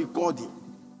 Nobody called him.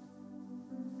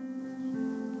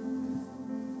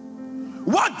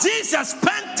 What Jesus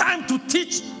spent time to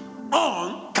teach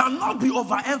on cannot be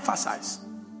overemphasized.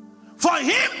 For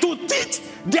him to teach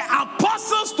the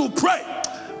apostles to pray,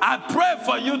 I pray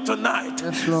for you tonight.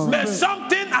 Yes, may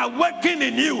something awaken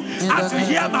in you as you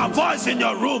hear my voice in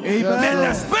your room. Amen. May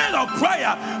the spirit of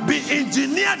prayer be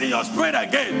engineered in your spirit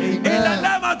again. Amen. In the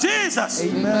name of Jesus.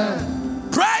 Amen.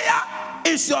 Prayer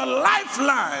is your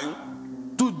lifeline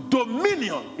to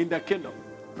dominion in the kingdom.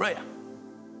 Prayer.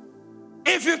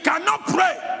 If you cannot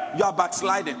pray, you are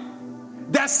backsliding.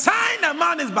 The sign a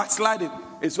man is backsliding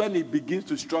is when he begins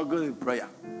to struggle in prayer.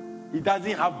 He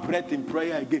doesn't have breath in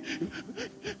prayer again.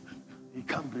 He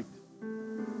can't breathe.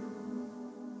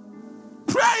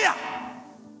 Prayer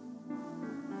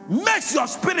makes your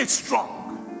spirit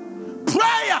strong.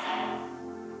 Prayer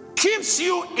keeps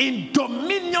you in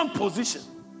dominion position.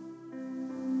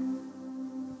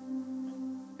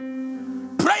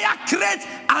 Prayer creates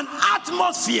an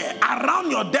atmosphere around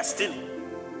your destiny.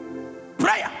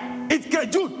 Prayer, it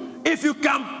creates you. If you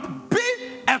can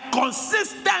be a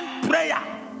consistent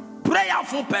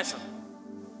prayerful person,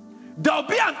 there will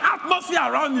be an atmosphere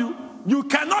around you you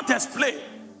cannot explain.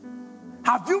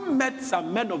 Have you met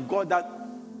some men of God that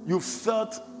you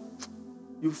felt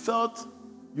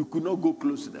you could not go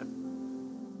close to them?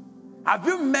 Have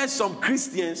you met some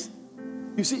Christians?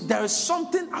 You see, there is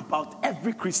something about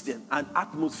every Christian, an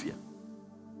atmosphere.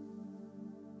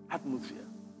 Atmosphere.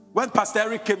 When Pastor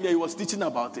Eric came here, he was teaching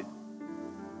about it.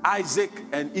 Isaac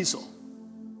and Esau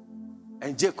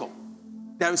and Jacob.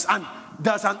 There's an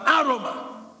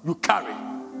aroma you carry.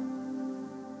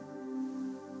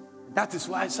 That is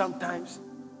why sometimes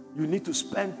you need to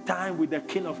spend time with the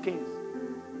King of Kings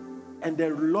and the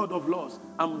Lord of Lords.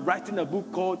 I'm writing a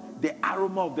book called The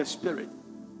Aroma of the Spirit.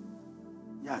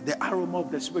 Yeah, the aroma of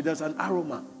the Spirit. There's an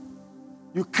aroma.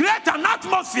 You create an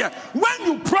atmosphere. When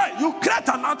you pray, you create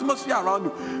an atmosphere around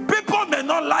you. People may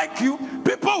not like you.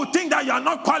 People will think that you are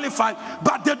not qualified,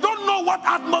 but they don't know what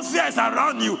atmosphere is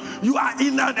around you. You are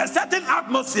in a certain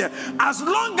atmosphere. As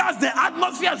long as the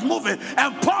atmosphere is moving,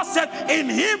 and Paul said, "In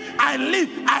him I live,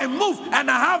 I move, and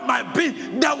I have my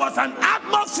being." There was an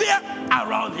atmosphere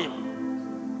around him.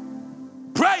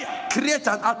 Prayer creates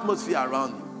an atmosphere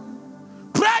around you.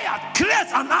 Prayer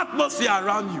creates an atmosphere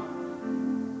around you.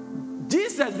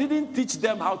 Jesus didn't teach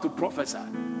them how to prophesy.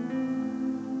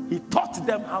 He taught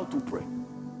them how to pray.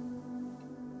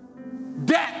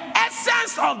 The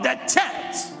essence of the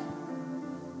church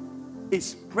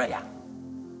is prayer.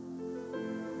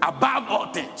 Above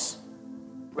all things,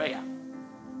 prayer.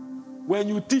 When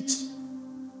you teach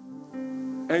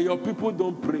and your people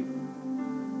don't pray,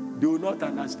 they will not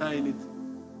understand it.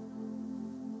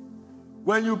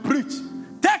 When you preach,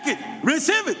 take it,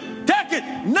 receive it, take it,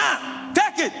 now,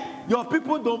 take it. Your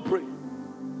people don't pray.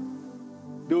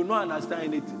 They will not understand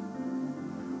anything.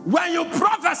 When you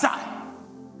prophesy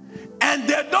and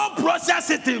they don't process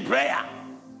it in prayer,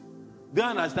 they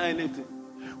don't understand anything.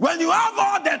 When you have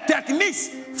all the techniques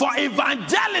for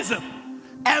evangelism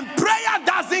and prayer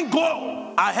doesn't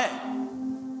go ahead,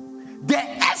 the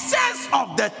essence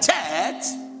of the church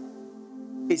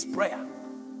is prayer.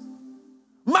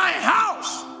 My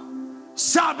house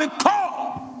shall be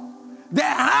called the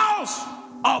house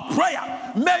of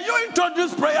prayer. May you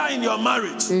introduce prayer in your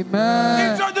marriage.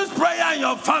 Amen. Introduce prayer in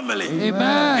your family.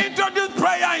 Amen. Introduce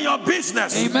prayer in your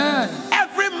business. Amen.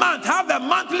 Every month, have a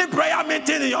monthly prayer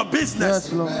meeting in your business.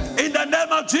 Yes, Lord. In the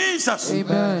name of Jesus.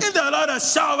 Amen. In the Lord,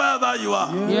 shout wherever you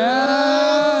are.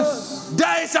 Yes.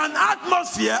 There is an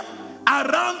atmosphere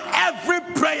around every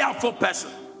prayerful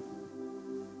person.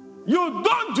 You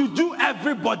don't juju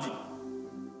everybody.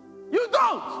 You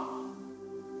don't.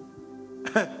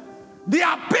 There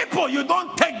are people you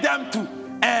don't take them to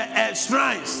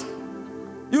shrines.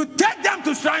 You take them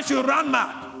to shrines, you run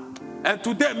mad. And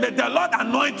today, may the Lord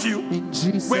anoint you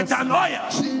with an oil.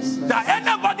 That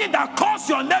anybody that calls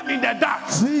your name in the dark,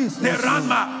 they run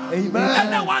mad.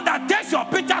 Amen. Anyone that takes your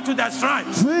picture to the shrine,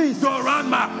 they run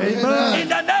mad. Amen. In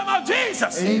the name of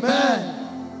Jesus. Amen.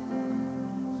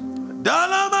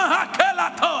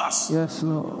 Yes,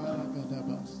 Lord.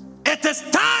 It is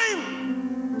time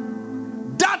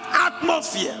that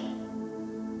atmosphere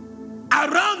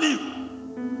around you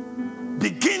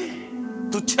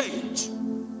begin to change.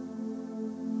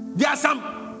 There are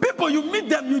some people, you meet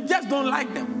them, you just don't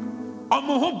like them.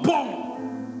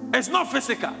 It's not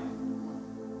physical.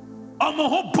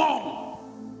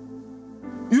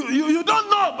 You don't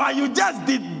know, but you just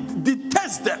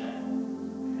detest them.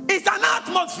 It's an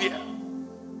atmosphere.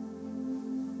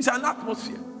 It's an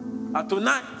atmosphere. And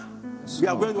tonight, we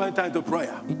are going to enter into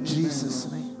prayer. In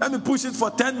Jesus' name. Let me push it for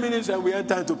 10 minutes and we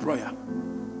enter into prayer.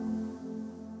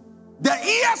 The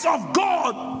ears of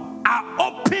God are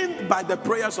opened by the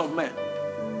prayers of men.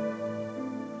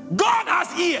 God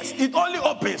has ears. It only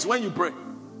opens when you pray.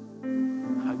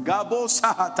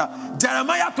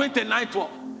 Jeremiah 29:12.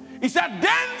 He said,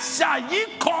 then shall ye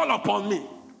call upon me,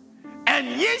 and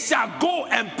ye shall go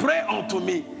and pray unto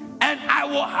me, and I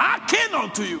will hearken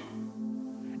unto you.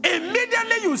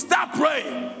 Immediately you start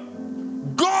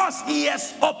praying, God's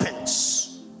ears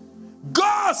opens.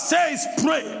 God says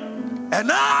pray,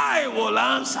 and I will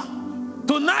answer.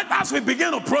 Tonight as we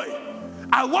begin to pray,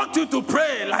 I want you to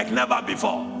pray like never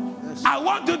before. I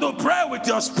want you to pray with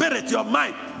your spirit, your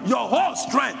mind, your whole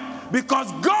strength,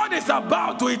 because God is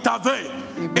about to intervene.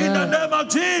 Amen. In the name of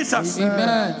Jesus.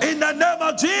 Amen. In the name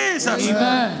of Jesus.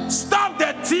 Amen. Stop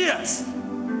the tears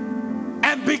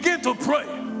and begin to pray.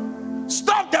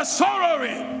 Stop the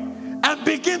sorrowing and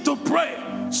begin to pray.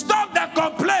 Stop the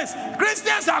complaints.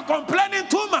 Christians are complaining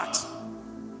too much.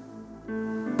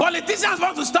 Politicians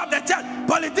want to stop the church.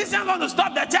 Politicians want to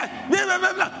stop the church.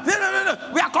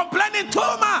 We are complaining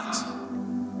too much.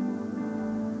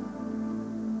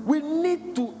 We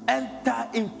need to enter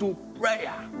into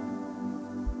prayer.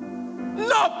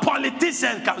 No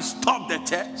politician can stop the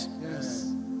church.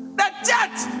 Yes. The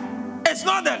church is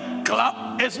not a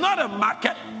club. It's not a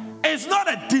market. It's not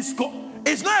a disco.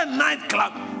 It's not a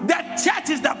nightclub. The church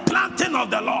is the planting of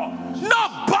the Lord.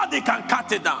 Nobody can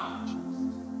cut it down.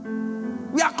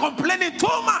 We are complaining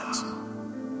too much.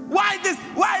 Why this?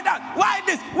 Why that? Why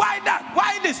this? Why that?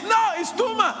 Why this? No, it's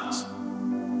too much.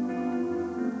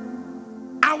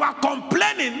 Our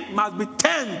complaining must be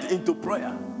turned into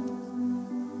prayer.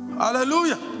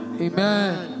 Hallelujah.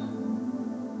 Amen.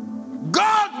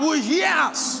 God will hear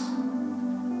us.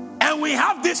 And we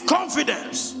have this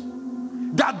confidence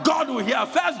that God will hear.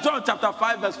 1 John chapter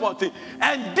 5 verse 14.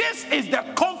 And this is the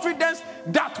confidence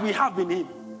that we have in him.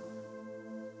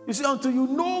 You see, until you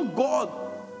know God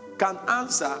can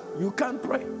answer, you can't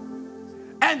pray.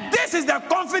 And this is the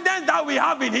confidence that we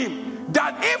have in him,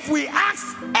 that if we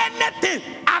ask anything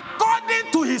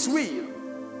according to his will,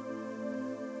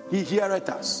 he heareth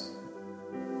us.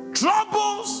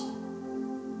 Troubles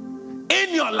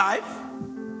in your life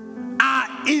are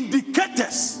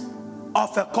indicators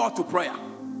of a call to prayer.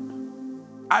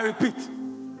 I repeat,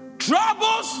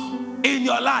 troubles in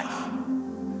your life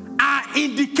are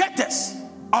indicators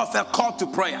of a call to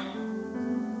prayer.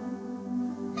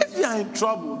 If you are in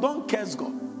trouble, don't curse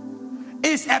God.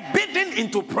 It's a bidding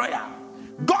into prayer.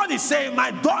 God is saying,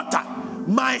 my daughter,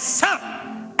 my son,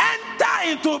 enter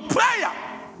into prayer.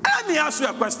 Let me ask you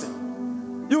a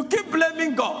question. You keep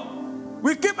blaming God.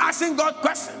 We keep asking God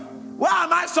questions. Why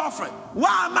am I suffering?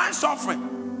 Why am I suffering?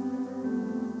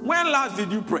 When last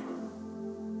did you pray?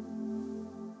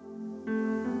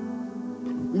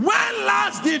 When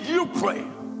last did you pray?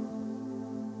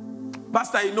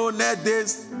 Pastor, you know,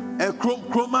 nowadays,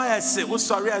 Chroma, I say, oh,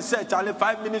 sorry, I said, Charlie,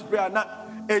 5 minutes prayer.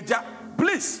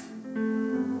 Please,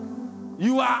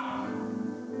 you are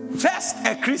first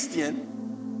a Christian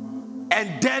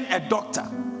and then a doctor.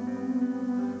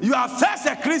 You are first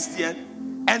a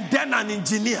Christian and then an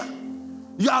engineer.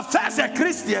 You are first a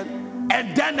Christian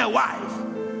and then a wife.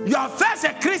 You are first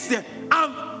a Christian.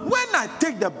 And when I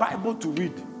take the Bible to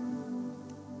read,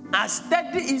 I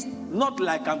study is not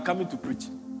like I'm coming to preach.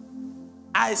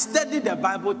 I study the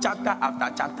Bible chapter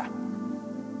after chapter.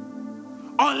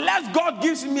 Unless God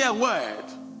gives me a word.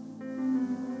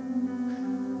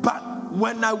 But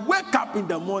when I wake up in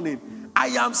the morning, I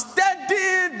am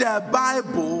studying the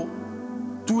Bible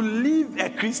to live a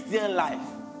Christian life.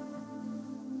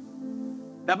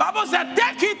 The Bible said,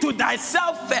 take it to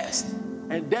thyself first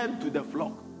and then to the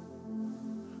flock.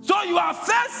 So you are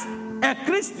first a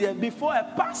Christian before a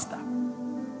pastor.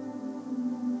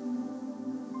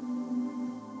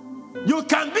 You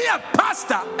can be a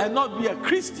pastor and not be a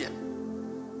Christian.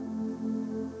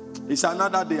 It's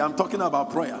another day. I'm talking about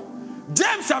prayer.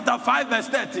 James chapter 5 verse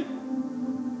 30.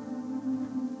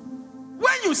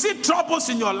 When you see troubles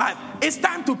in your life, it's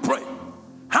time to pray.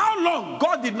 How long?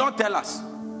 God did not tell us.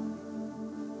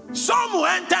 Some will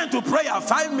enter into prayer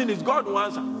 5 minutes, God will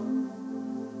answer.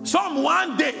 Some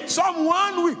 1 day, some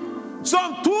 1 week,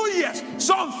 some 2 years,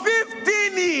 some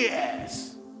 15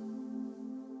 years.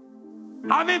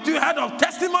 Haven't you heard of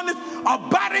testimonies of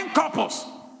barren couples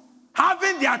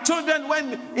having their children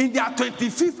when in their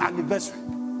 25th anniversary?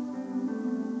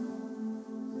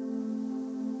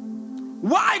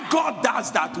 Why God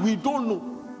does that, we don't know.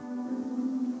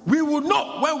 We will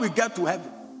know when we get to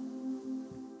heaven.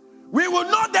 We will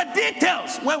know the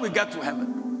details when we get to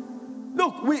heaven.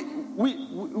 Look,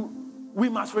 we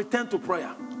must return to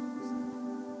prayer.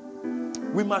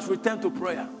 We must return to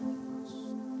prayer.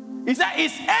 He said,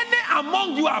 is any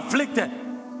among you afflicted?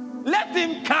 Let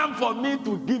him come for me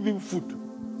to give him food.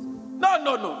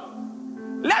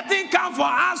 No. Let him come for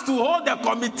us to hold a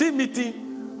committee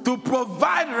meeting to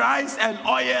provide rice and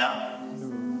oil.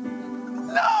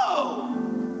 No.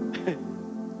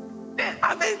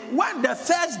 I mean, when the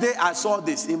first day I saw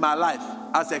this in my life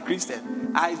as a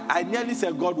Christian, I nearly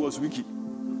said God was wicked.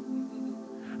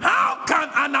 How can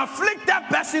an afflicted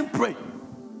person pray?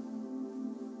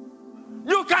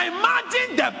 You can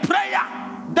imagine the prayer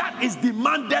that is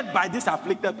demanded by this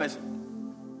afflicted person.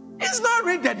 It's not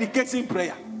rededication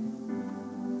prayer.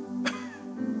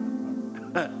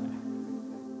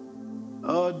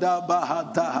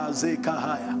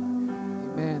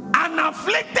 Amen. An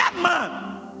afflicted man.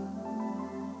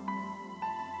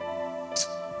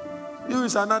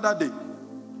 It's another day.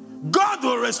 God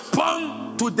will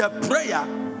respond to the prayer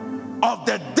of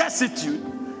the destitute,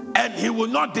 and he will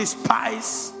not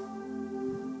despise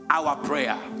our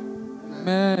prayer.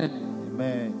 Amen.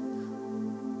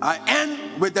 I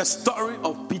end with the story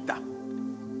of Peter.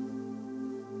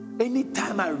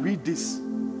 Anytime I read this,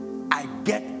 I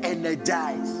get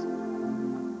energized.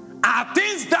 Are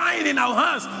things dying in our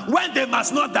hands when they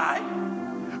must not die?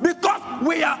 Because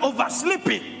we are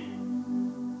oversleeping.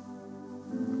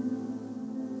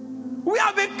 We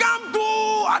have become too,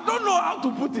 I don't know how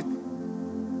to put it.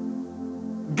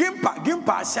 Gimpa.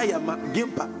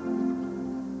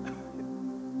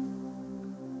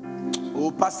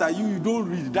 Oh, Pastor, you don't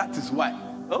read. That is why.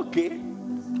 Okay.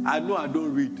 I know I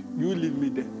don't read. You leave me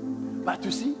there. But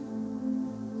you see,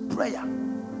 prayer.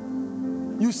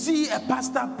 You see a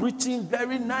pastor preaching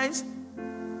very nice.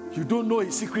 You don't know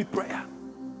his secret prayer.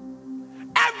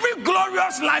 Every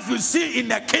glorious life you see in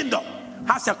the kingdom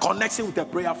has a connection with a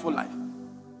prayerful life.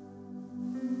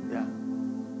 Yeah.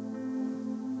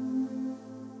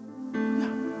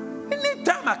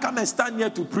 Anytime I come and stand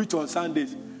here to preach on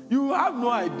Sundays, you have no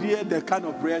idea the kind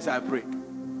of prayers I pray.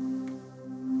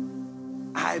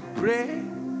 I pray,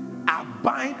 I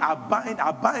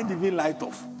bind even light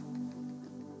off.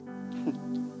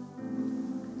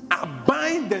 I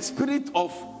bind the spirit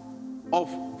of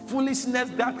foolishness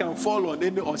that can fall on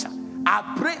any usher.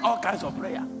 I pray all kinds of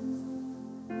prayer.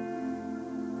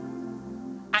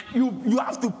 And you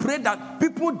have to pray that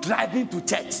people driving to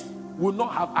church will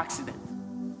not have accidents.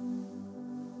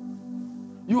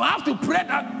 You have to pray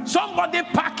that somebody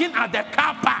parking at the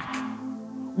car park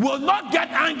will not get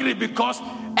angry because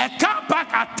a car park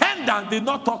attendant did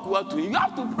not talk well to you. You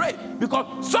have to pray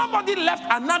because somebody left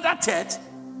another church,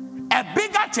 a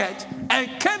bigger church, and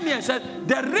came here and said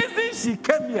the reason she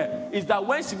came here is that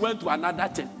when she went to another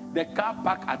church, the car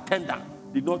park attendant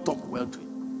did not talk well to you.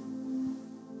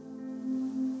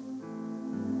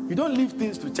 You don't leave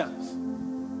things to chance.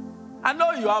 I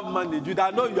know you have money, Jude.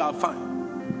 I know you are fine.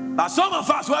 But some of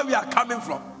us, where we are coming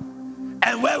from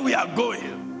and where we are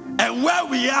going and where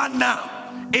we are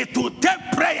now, it will take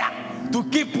prayer to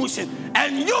keep pushing.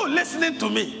 And you listening to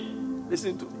me,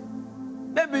 listen to me.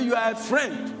 Maybe you are a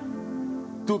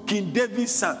friend to King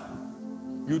David's son.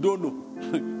 You don't know.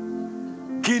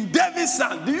 King David's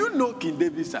son. Do you know King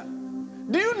David's son?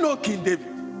 Do you know King David?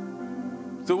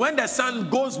 So when the son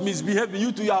goes misbehaving,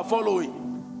 you two are following.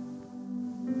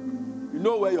 You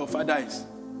know where your father is.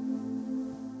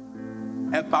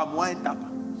 a palm wine tapper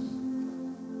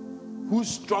who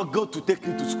struggled to take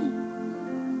you to school.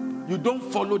 You don't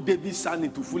follow David's son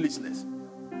into foolishness.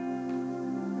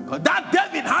 Because that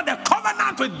David had a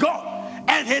covenant with God,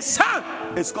 and his son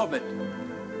is covered.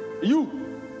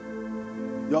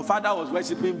 Your father was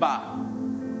worshiping Baal.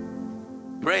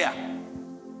 Prayer.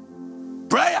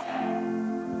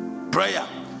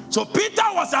 So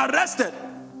Peter was arrested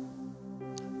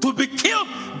to be killed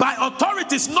by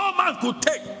authorities no man could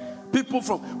take people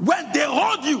from. When they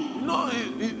hold you,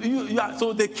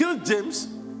 so they killed James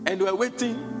and they were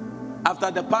waiting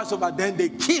after the Passover, then they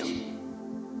killed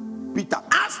Peter.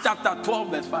 Acts chapter 12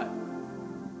 verse 5.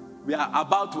 We are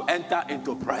about to enter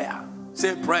into prayer.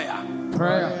 Say prayer.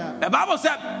 Prayer. The Bible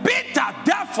said Peter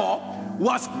therefore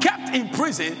was kept in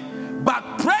prison,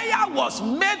 but prayer was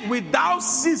made without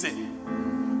ceasing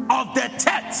of the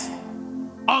church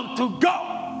unto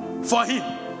God for him.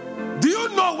 Do you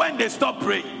know when they stopped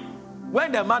praying?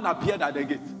 When the man appeared at the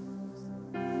gate.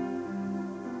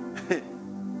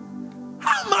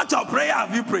 How much of prayer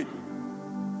have you prayed?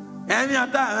 Any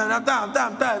time.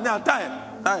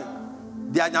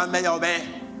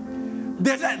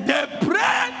 They said they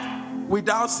prayed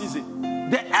without ceasing.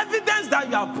 The evidence that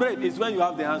you have prayed is when you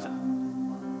have the answer.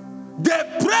 They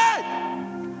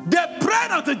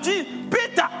prayed until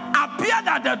Peter appeared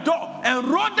at the door, and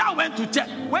Rhoda went to check.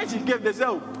 When she came, they said,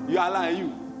 "Oh, you are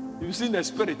lying. You've seen the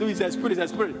spirit." Oh, it's a spirit.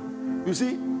 You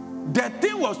see, the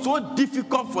thing was so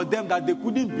difficult for them that they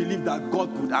couldn't believe that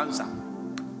God could answer.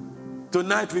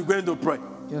 Tonight we're going to pray.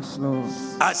 Yes, Lord.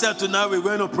 I said tonight we're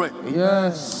going to pray.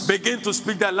 Yes. Begin to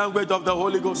speak the language of the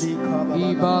Holy Ghost. Begin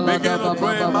to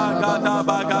pray. Magada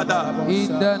bagada.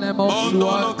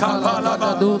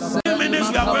 Minutes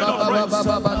we are going to pray.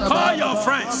 Call your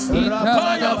friends.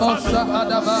 Call your family.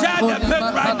 Share the faith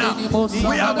right now.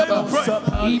 We are going to pray.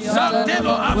 Something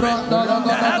will happen.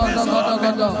 The heavens will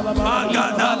open.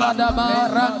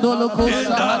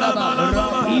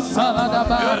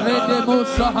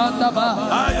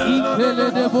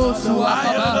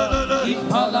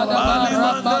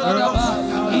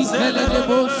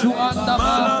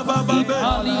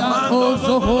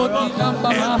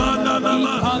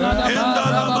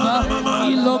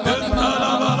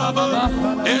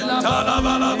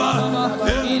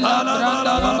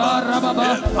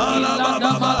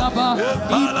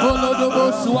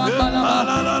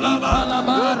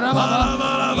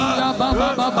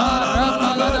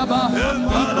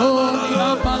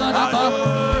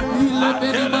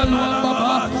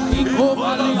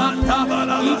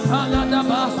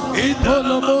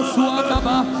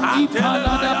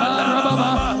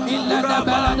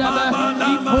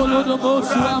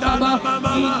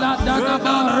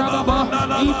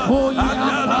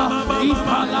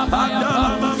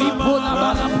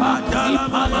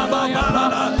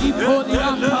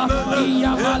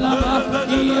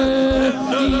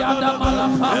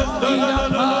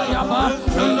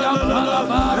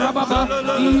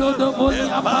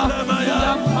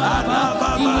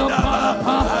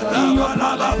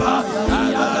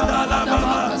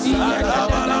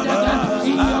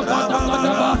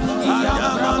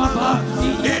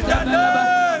 In the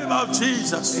name of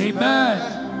Jesus.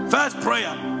 Amen. First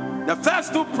prayer. The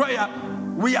first two prayer,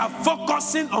 we are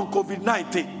focusing on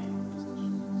COVID-19.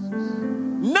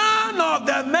 None of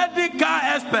the medical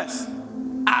experts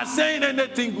are saying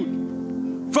anything good.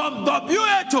 From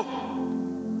WHO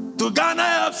to Ghana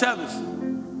Health Service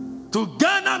to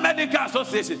Ghana Medical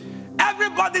Association,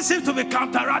 everybody seems to be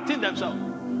counteracting themselves.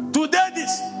 Today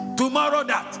this, tomorrow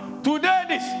that. Today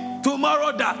this,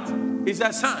 tomorrow that. Is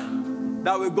a sign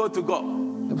that we go to God.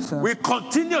 Yes, we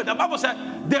continue. The Bible said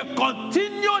they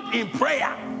continued in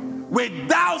prayer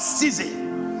without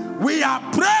ceasing. We are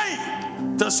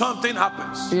praying till something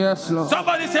happens. Yes, Lord.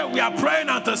 Somebody said we are praying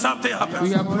until something happens.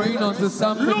 We are praying until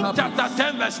something Luke happens. chapter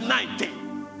 10 verse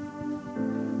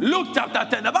 19. Luke chapter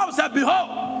 10. The Bible said,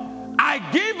 behold, I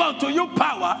give unto you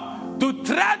power to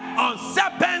tread on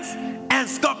serpents and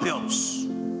scorpions,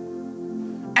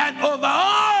 and over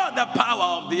all the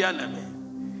power of the enemy,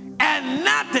 and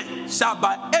nothing shall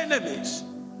by enemies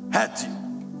hurt you.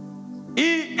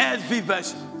 ESV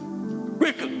version.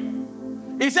 Quickly.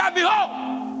 He said, behold,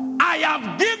 I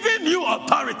have given you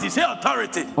authority. Say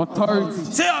authority. Authority.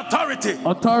 Say authority.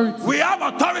 Authority. We have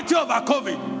authority over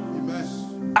COVID.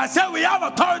 Amen. I said we have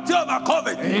authority over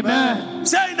COVID. Amen.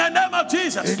 Say in the name of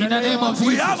Jesus. In the name of Jesus.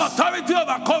 We have authority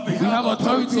over COVID. We have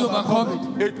authority over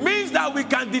COVID. It means that we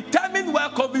can determine where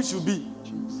COVID should be.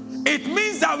 It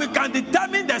means that we can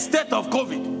determine the state of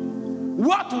COVID.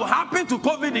 What will happen to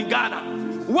COVID in Ghana?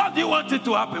 What do you want it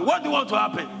to happen? What do you want to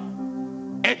happen?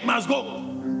 It must go.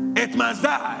 It must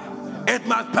die. It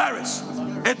must perish.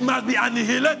 It must be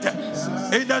annihilated.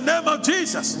 In the name of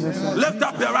Jesus. Lift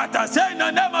up your right hand. Say in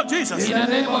the name of Jesus. In the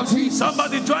name of Jesus.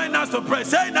 Somebody join us to pray.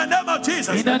 Say in the name of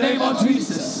Jesus. In the name of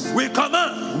Jesus. We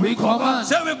command. We command.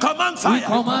 Say we command fire. We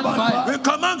command fire. We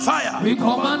command fire. We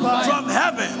command fire. From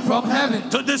heaven. From heaven.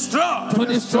 To destroy. To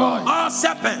destroy. All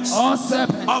serpents. All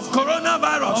serpents. Of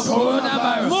coronavirus. Of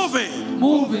coronavirus.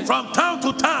 Moving. From town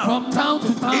to town. From town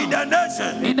to town. In the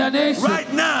nation. In the nation.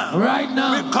 Right now. Right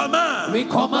now. We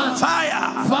command.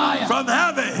 Fire. Fire. From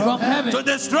heaven. From heaven. To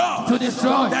destroy. To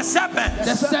destroy. The serpents.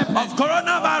 The serpent. Of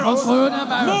coronavirus. Of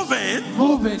coronavirus.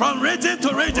 Moving. From region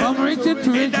to region. From region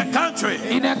to region. In the country.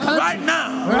 In the country. Right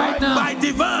now. Right now. By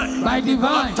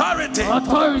divine.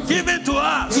 Authority. Given to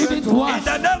us. Given to us. In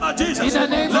the name of Jesus. In the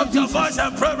name Lift of your Jesus. voice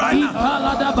and pray right now.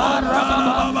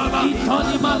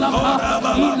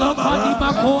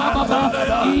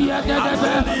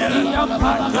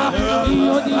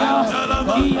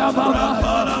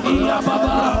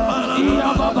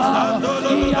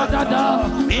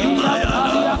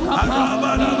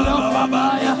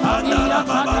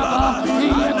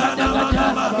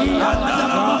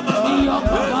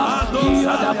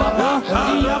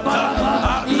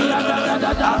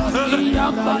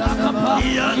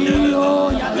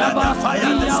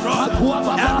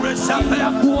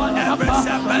 Every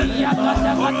serpent,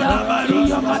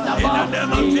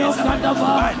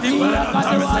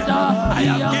 I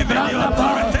have given you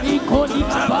authority.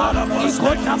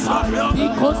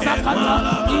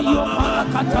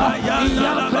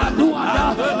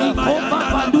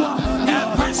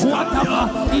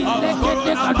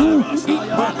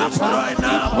 Right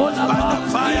now, by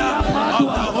the fire of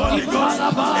the Holy Ghost,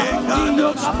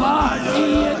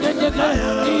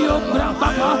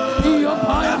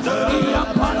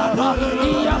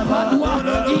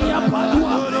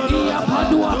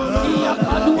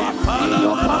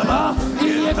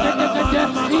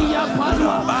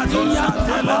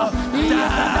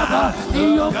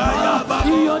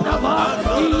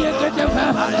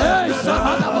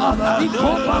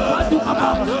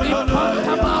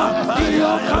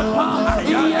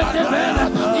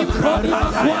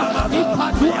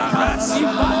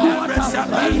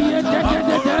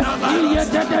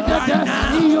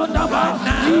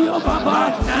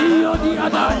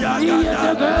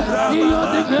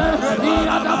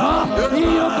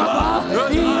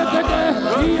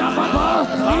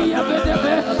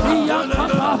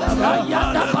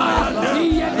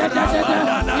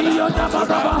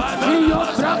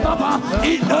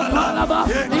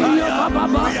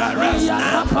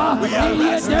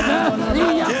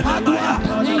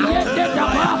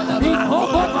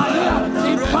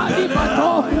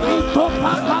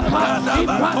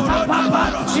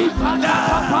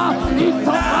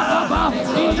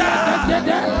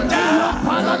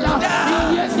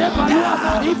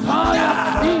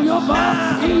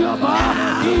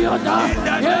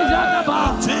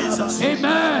 Jesus.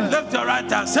 Amen. Lift your right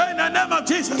hand. Say in the name of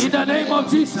Jesus. In the name of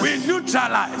Jesus. We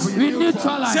neutralize. We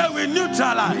neutralize. Say we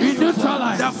neutralize. We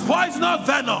neutralize. The poisonous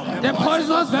venom. The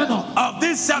poisonous venom. Of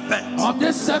this serpent. Of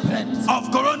this serpent. Of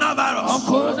coronavirus. Of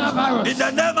coronavirus. In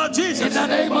the name of Jesus. In the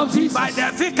name of Jesus. By the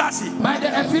efficacy. By the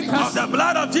efficacy. Of the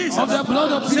blood of Jesus. Of the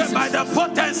blood of Jesus. Say by the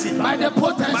potency. By the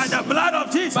potency. By the blood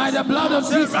of Jesus. By the blood of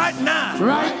Jesus. Say right now.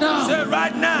 Right now. Say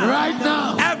right now. Right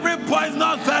now. Every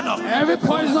poisonous venom. Every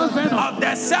poisonous venom. Of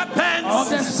the serpents. Of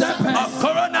the serpents. Of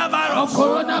coronavirus. Of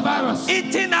coronavirus.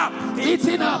 Eating up.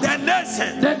 Eating up. The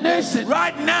nation. The nation.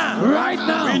 Right now. Right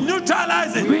now. We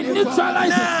neutralize it. We neutralize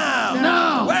now. it.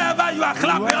 Now. Wherever you are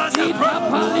clapping hands and praying.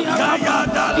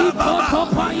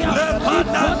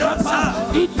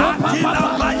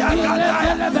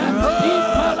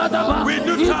 We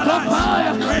neutralize.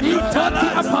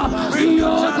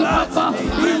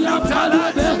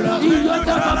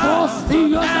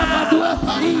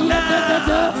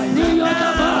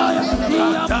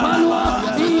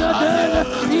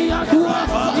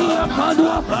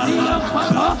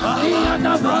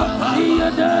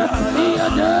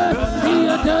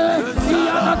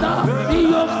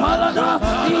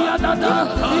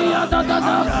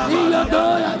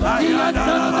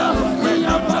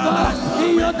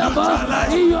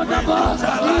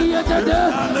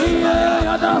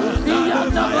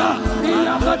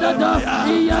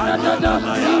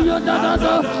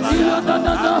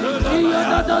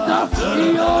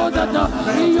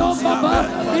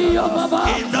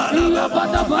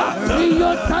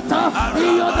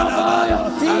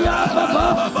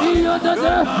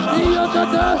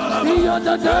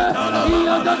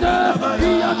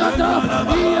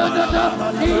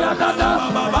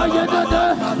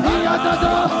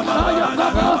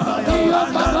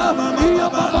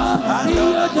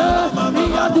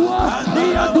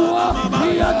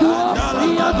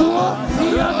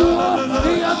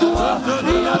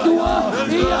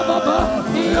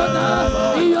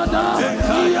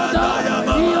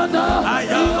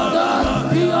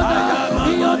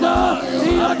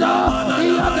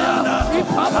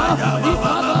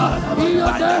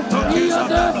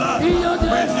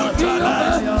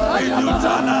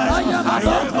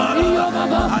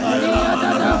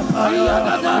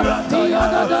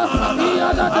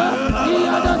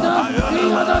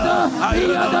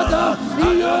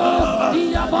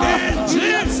 In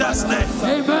Jesus' name.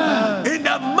 Amen. In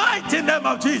the mighty name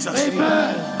of Jesus.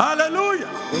 Amen. Hallelujah.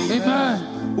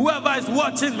 Amen. Whoever is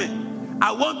watching me,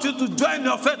 I want you to join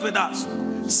your faith with us.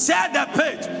 Share the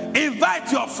page.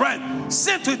 Invite your friend.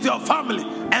 Sit with your family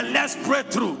and let's pray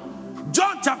through.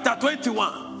 John chapter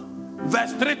 21,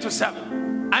 verse 3 to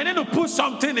 7. I need to push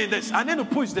something in this. I need to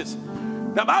push this.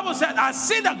 The Bible said, I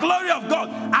see the glory of God.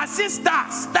 I see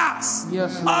stars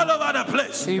yes, all over the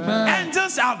place. Amen.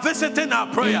 Angels are visiting our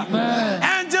prayer. Amen.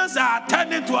 Angels are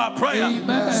attending to our prayer.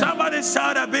 Amen. Somebody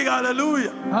shout a big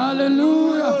hallelujah.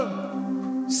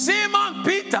 Hallelujah. Simon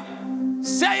Peter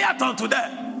saith unto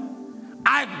them,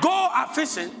 I go a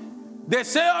fishing. They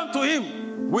say unto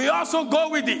him, we also go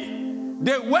with thee.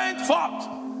 They went forth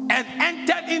and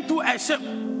entered into a ship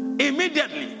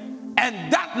immediately.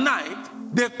 And that night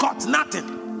they caught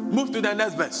nothing. Move to the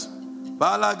next verse.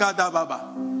 But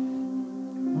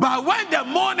when the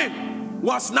morning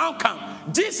was now come,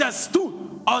 Jesus stood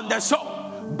on the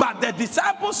shore, but the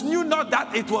disciples knew not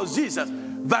that it was Jesus.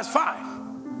 Verse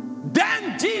 5.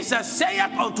 Then Jesus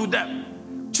saith unto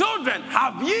them, children,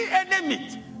 have ye any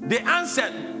meat? They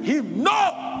answered him,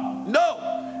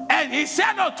 no. And he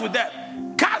said unto them,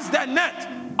 cast the net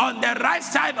on the right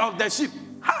side of the ship.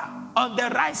 On the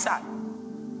right side.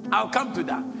 I'll come to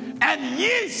that. And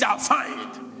ye shall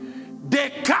find. They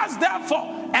cast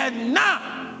therefore, and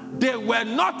now they were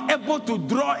not able to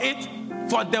draw it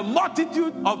for the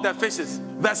multitude of the fishes.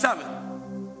 Verse 7.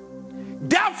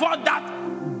 Therefore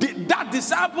that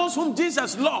disciples whom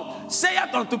Jesus loved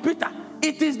saith unto Peter,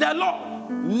 it is the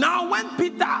Lord. Now when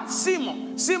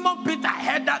Simon Peter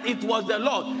heard that it was the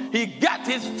Lord, he gat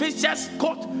his fisher's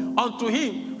coat unto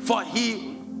him, for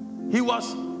he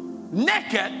was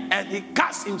naked, and he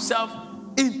cast himself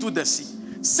into the sea.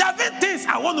 7 things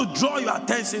I want to draw your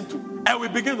attention to, and we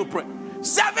begin to pray.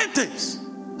 7 things.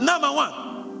 Number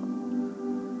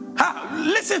 1.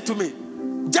 Listen to me.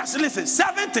 Just listen.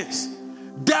 7 things.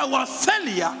 There was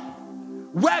failure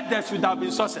where there should have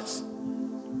been success.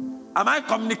 Am I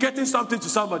communicating something to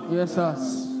somebody? Yes, sir.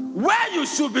 Where you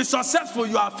should be successful,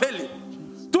 you are failing.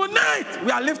 Tonight,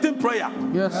 we are lifting prayer.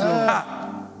 Yes, sir.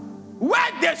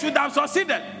 Where they should have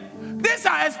succeeded. These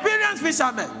are experienced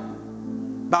fishermen.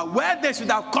 But where they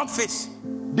should have caught fish,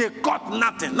 they caught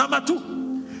nothing. Number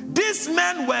 2, these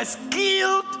men were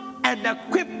skilled and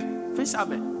equipped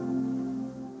fishermen.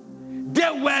 They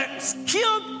were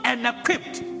skilled and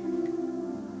equipped.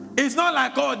 It's not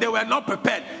like, they were not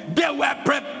prepared. They were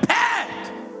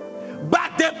prepared,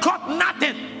 but they caught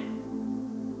nothing.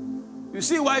 You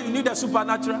see why you need a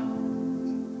supernatural?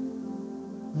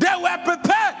 They were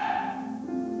prepared.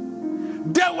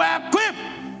 They were equipped.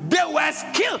 They were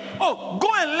skilled.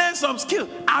 Go and learn some skill.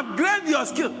 Upgrade your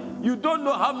skill. You don't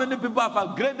know how many people have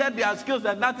upgraded their skills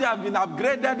and nothing have been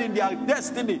upgraded in their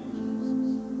destiny.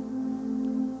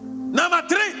 Number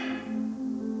 3.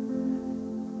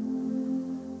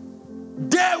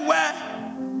 They were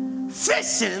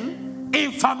fishing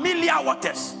in familiar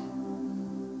waters.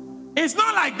 It's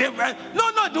not like they were.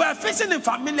 No, they were fishing in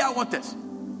familiar waters.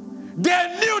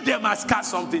 They knew they must catch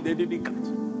something they didn't catch.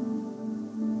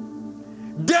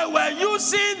 They were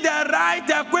using the right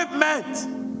equipment,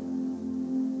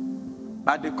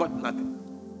 but they caught nothing.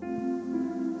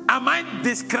 Am I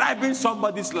describing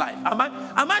somebody's life? Am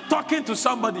I talking to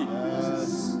somebody?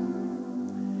 Yes.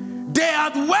 They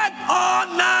had worked all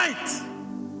night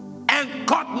and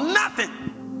caught nothing.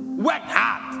 Worked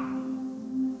hard,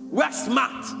 worked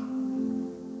smart,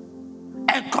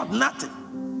 and caught nothing.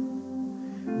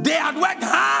 They had worked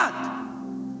hard.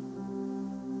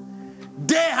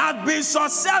 They had been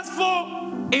successful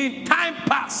in time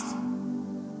past,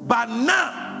 but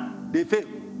now they fail.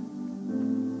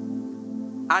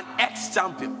 An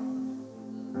ex-champion,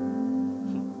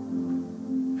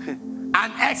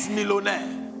 an ex-millionaire,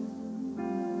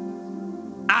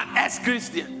 an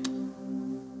ex-Christian.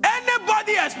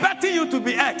 Anybody expecting you to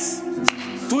be ex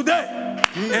today,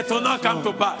 it will not come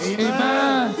to pass.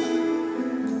 Amen.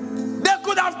 They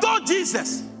could have told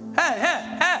Jesus, hey,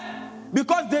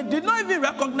 because they did not even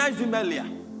recognize him earlier.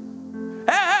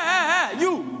 Hey,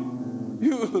 you,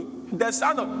 the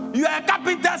son of, you are a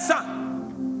carpenter's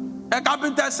son. A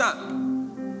carpenter's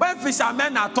son. When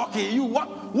fishermen are talking,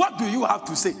 what do you have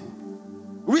to say?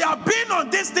 We have been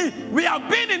on this thing. We have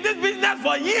been in this business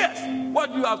for years.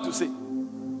 What do you have to say?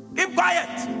 Keep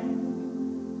quiet.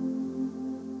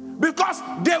 Because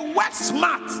they work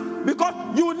smart.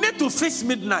 Because you need to fish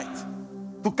midnight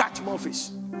to catch more fish.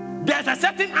 There's a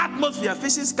certain atmosphere,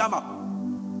 fishes come up.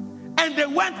 And they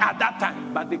went at that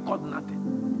time, but they caught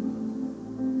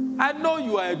nothing. I know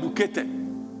you are educated.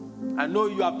 I know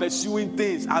you are pursuing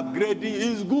things, upgrading.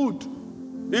 It's good.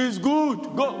 It's good.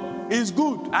 Go. It's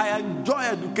good. I enjoy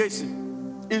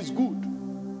education. It's good.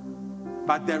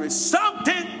 But there is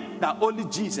something that only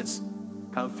Jesus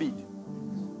can feed.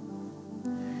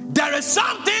 There is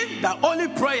something that only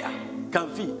prayer can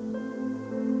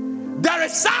feed. There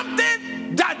is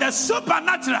something that the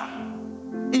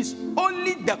supernatural is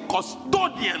only the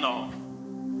custodian of.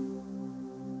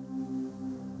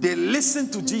 They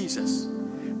listened to Jesus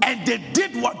and they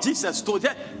did what Jesus told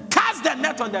them. Cast the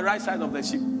net on the right side of the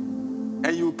ship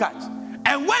and you catch.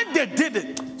 And when they did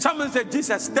it, someone said,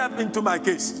 Jesus, step into my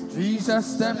case.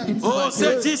 Jesus, step into my case.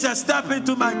 Say, Jesus, step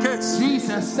into my case.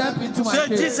 Jesus, step into my case.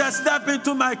 Say, Jesus, step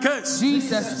into my case.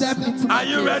 Jesus, step into my case.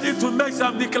 Are you ready to make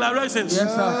some declarations?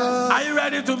 Yes, sir. Are you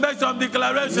ready to make some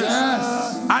declarations?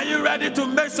 Yes. Are you ready to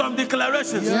make some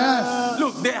declarations? Yes.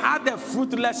 Look, they had a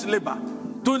fruitless labor.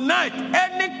 Tonight,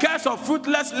 any curse of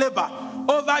fruitless labor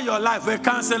over your life, we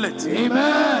cancel it.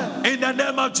 Amen. In the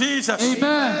name of Jesus.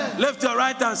 Amen. Lift your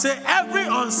right hand and say, every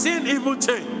unseen evil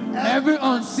chain. Every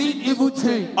unseen evil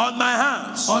chain On my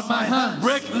hands. on my hands.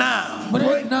 Break now.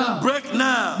 Break now. Break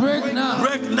now. Break now.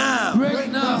 Break now.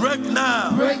 Break now. Break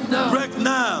now. Break now. Break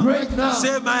now. Break now.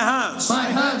 Say my hands. My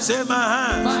hands. Say my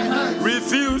hands. My hands.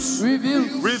 Refuse.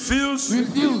 Refuse. Refuse.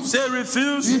 Refuse. Say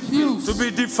refuse. Refuse. To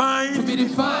be defined. To be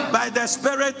defined By the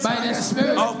spirit. by the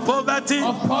spirit Of poverty.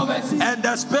 of poverty And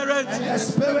the spirit.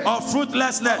 Of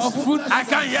fruitlessness. Of fruitlessness. I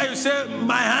can't hear you say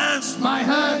my hands. My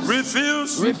hands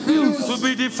Refuse. refuse To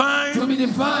be defined. to be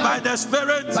defined By the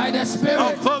spirit. by the spirit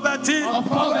Of poverty. of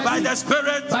poverty By the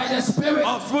spirit. by the spirit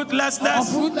Of fruitlessness.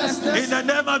 of fruitlessness. In the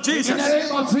name of Jesus. In the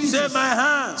name of Jesus. Say my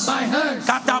hands. My hands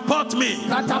Catapult me.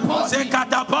 catapult Say me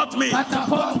catapult me.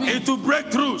 catapult me Into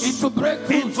breakthroughs. into In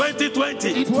breakthroughs 2020.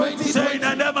 in 2020. Say in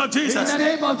the name of In Jesus. the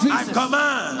name of Jesus. I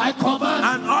command. I command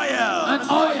An oil. an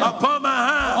oil Upon my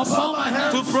hands. upon my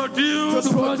hands To produce.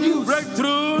 to produce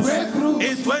Breakthroughs. breakthroughs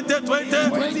In 2020. in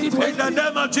 2020. In the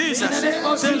name of Jesus. In the name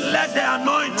of Say Jesus. let the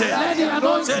anointing. Let the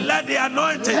anointing. Say let the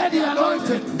anointing. Let the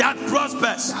anointing That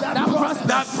prospers. that prospers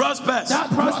That prospers. That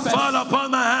prospers. Fall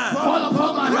upon my hand. fall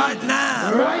upon my Right hands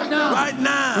now. Right now. Right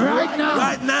now. Right now.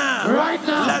 Right now. Right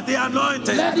now. Let the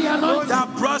anointing. Let the anointing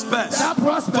That prospers. that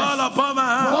prospers Fall upon my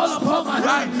hand. fall upon my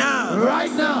Right hands now.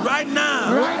 right now Right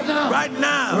now. Right now. Right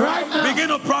now. Right now. Begin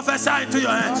to prophesy into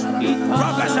your hands.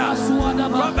 Prophesy.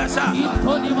 Prophesy.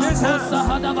 This hands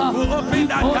will open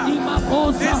that gap.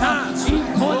 This hands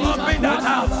will open that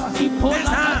house. This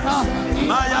hands.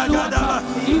 Maya Gadaba.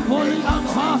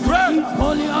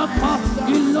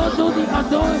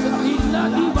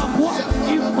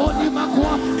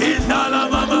 Indala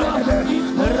mama.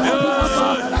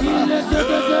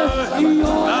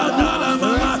 Indala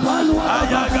mama.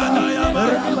 Ayagada yama.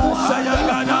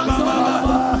 Ayagada mama.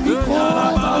 Indala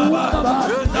mama.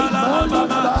 Indala mama.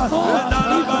 Indala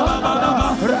mama.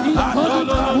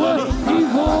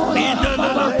 Indala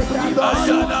mama.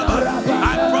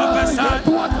 I prophesy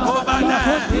over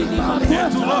there.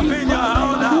 It will open your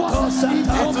own house. It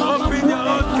will open your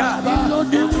own car.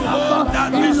 It will open that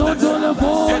business.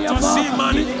 It will see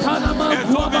money. It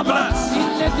will be blessed.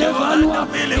 You will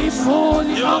have the millions.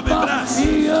 You will be blessed.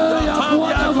 The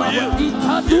family for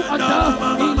you.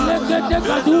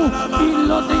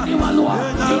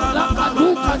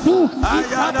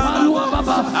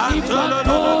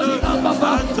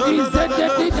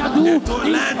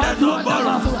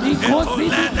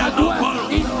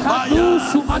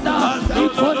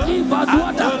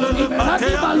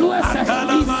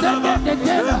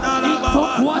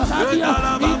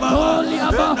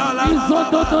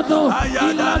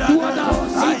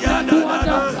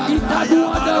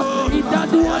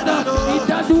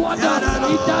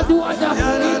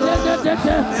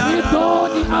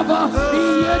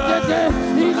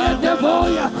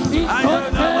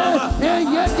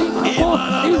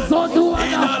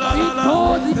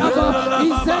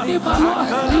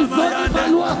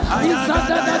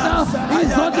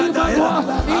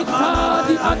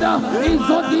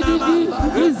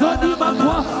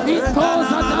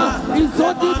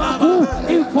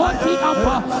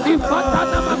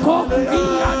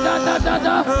 Ifata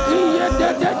Isadada,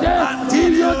 Iedede,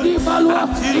 Iliodi Malua,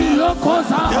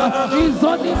 Ilokoza,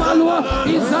 Izodi Malua,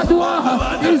 Izadua,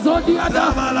 Izodiada,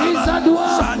 Izadua,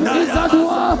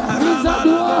 Izadua,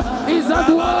 Izadua,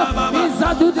 Izadua,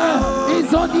 Izadude,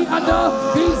 Izodiada,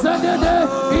 Izadede,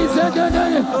 Izadede,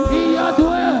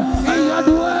 Iadue,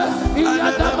 Iadue,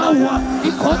 Iadamawa,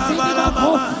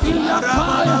 Ikotinimako,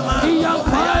 Iapaya,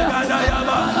 Iapaya,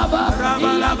 Iyabalaba,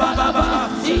 Iyabalaba,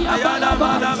 Iyabalaba,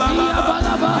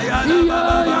 Iyabalaba,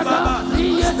 Iyayada,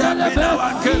 Iyadelebe,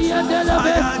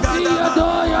 Iyadelebe,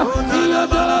 Iyadoya,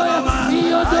 Iyadoya,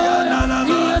 Iyadoya,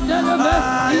 Iyadelebe,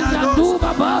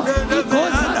 Iyadubaba,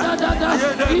 Ikosadadada,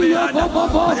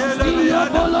 Iyabobobo,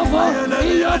 Iyabolobo,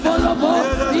 Iyabolobo,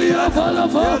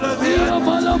 Iyabolobo,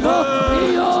 Iyabolobo,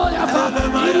 Iyoyaba,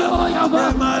 Iyoyaba,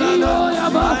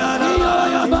 Iyoyaba,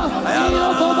 Iyoyaba,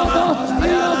 Iyobobobo,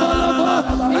 Iyabolobo,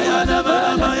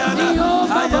 Iyadebele,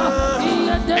 Iyobaba,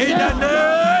 Iyadede. In the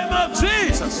name of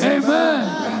Jesus.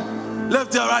 Amen.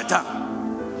 Lift your right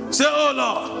hand. Say, oh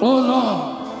Lord. Oh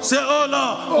Lord. Say, oh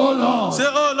Lord. Oh Lord. Say,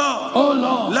 oh Lord. Oh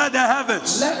Lord. Let the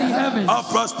heavens of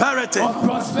prosperity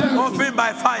open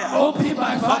by fire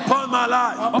upon my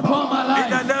life. In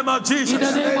the name of Jesus. In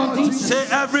the name of Jesus. Say,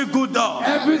 every good door.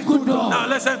 Every good door. Now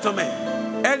listen to me.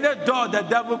 Any door the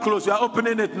devil closed, you are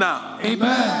opening it now.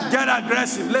 Amen. Get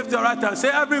aggressive. Lift your right hand. Say,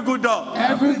 every good door.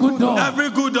 Every good door. Every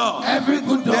good door. Every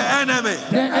good door. The enemy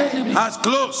has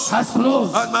closed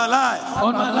on my life.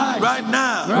 On my life. Right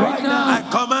now. Right now. I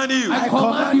command you. I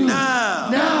command you. Now.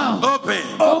 Now. Open.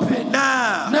 Open.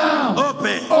 Now. Now.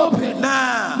 Open. Open.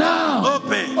 Now. Now.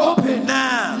 Open. Open.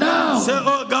 Now. Now. Say,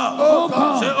 oh God. Oh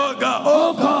God. Say, oh God.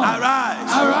 Oh God.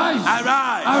 Arise. Arise.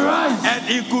 Arise. Arise. And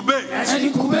incubate. And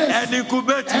incubate. And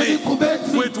incubate And me. incubate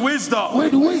me. With wisdom.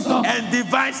 With wisdom. And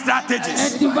divine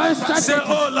strategies. And divine strategies. Say,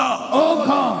 oh Lord. Oh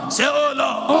God. Say, oh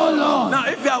Lord. Oh Lord. Now,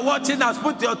 if you are watching us,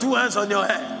 put your two hands on your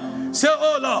head. Say,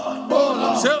 oh Lord. Oh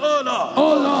Lord. Say, oh Lord.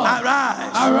 Oh Lord.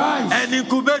 Arise. Arise. And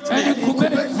incubate me. And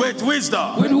incubate with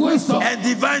wisdom. With wisdom. And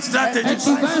divine strategies.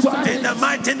 And divine strategies. In the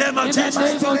mighty name of In the Jesus.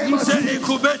 name of Jesus. Say,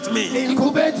 incubate me.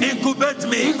 Incubate me. Incubate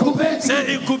me. Incubate Say,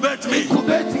 me. incubate me.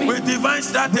 Incubate me. With divine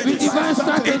strategies. With divine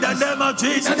strategies. In the name of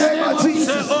Jesus. In the name of Jesus.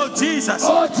 Say, oh Jesus.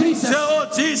 Oh Jesus. Say, oh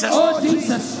Jesus. Oh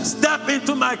Jesus. Step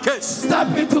into my case.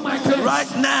 Step into my case.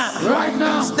 Right now. Right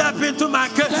now. Step into my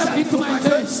case. Step into my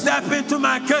case. Step into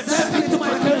my case. Step into my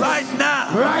case. Right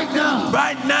now. Right now.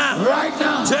 Right now. Right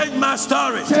now. Change my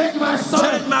story. Change my story.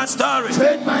 Change my story.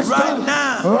 Change my story. Right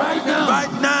now. Right now. Right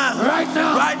now. Right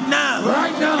now. Right now.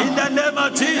 Right now. In the name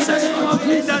of Jesus. In the name of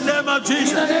Jesus. In the name of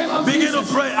Jesus. In the name of Begin Jesus.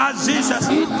 to pray. Ask Jesus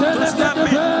to step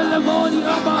in.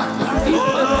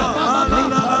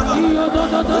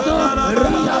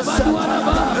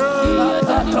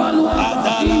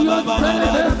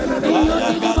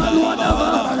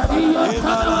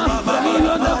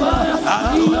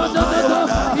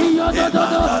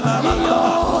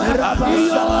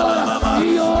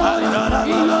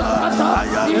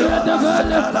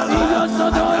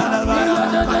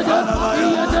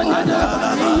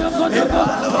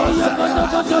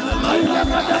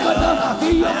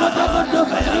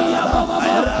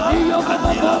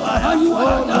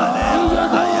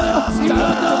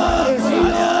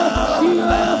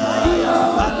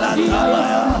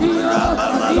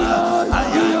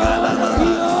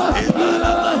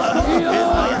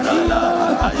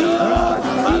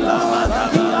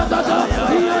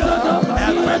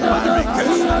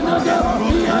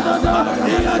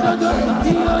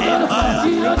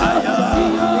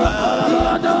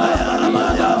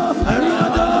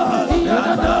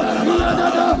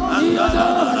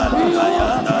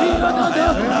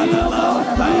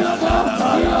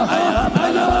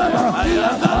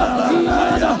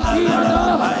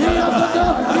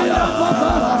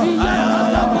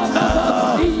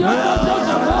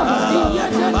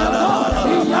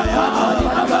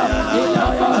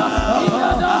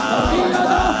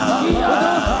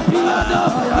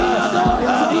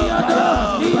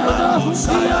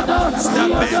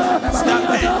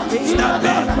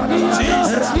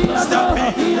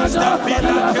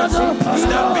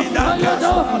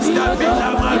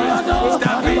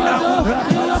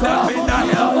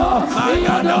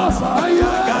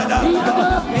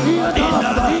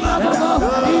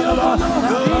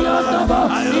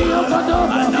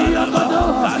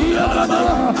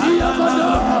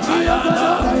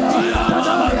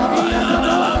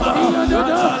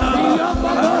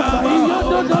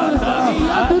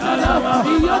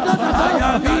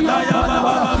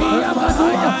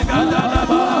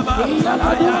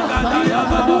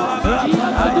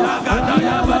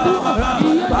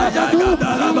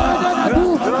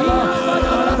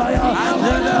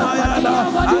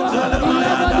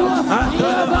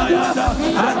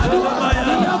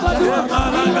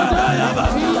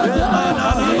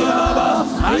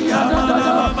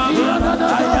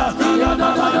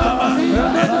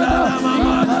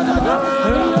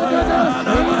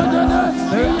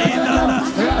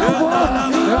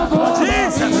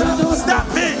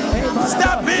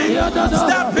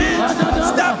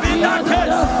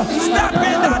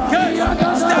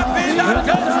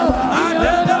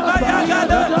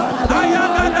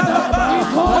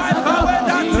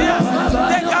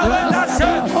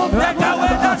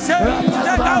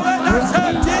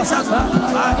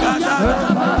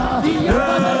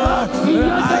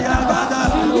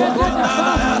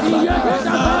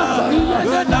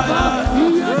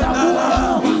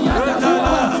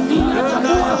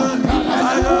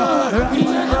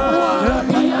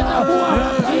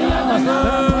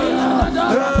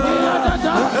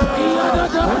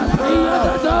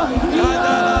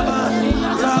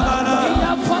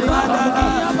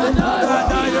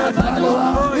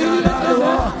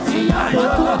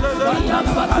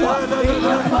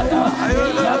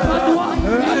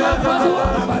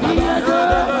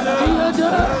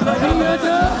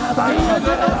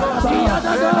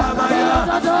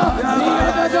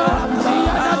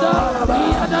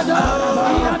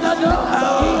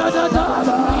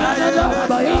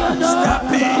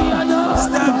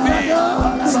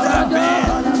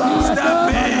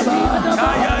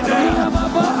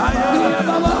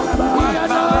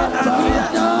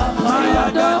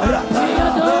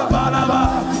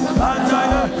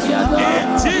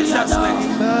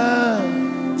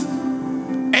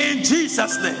 In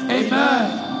Jesus' name.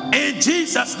 Amen. In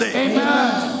Jesus' name.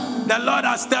 Amen. The Lord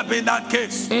has stepped in that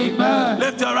case. Amen.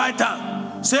 Lift your right hand.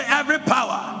 Say every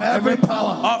power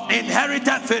of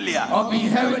inherited failure.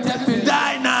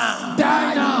 Die now.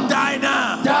 Die now. Die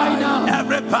now. Die now.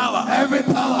 Every power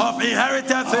of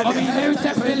inherited failure.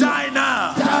 Die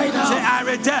now. Die now. Say I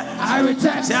reject.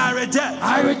 Say I reject.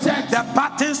 The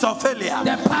patterns of failure.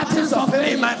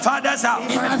 In my father's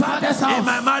house. In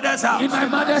my mother's house.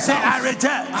 Say I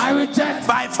reject.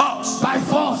 By force.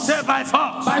 Say by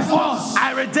force.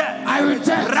 I reject.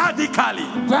 Radically.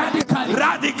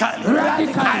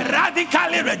 I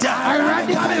radically reject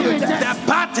the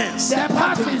patterns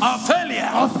of failure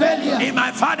in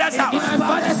my father's house, in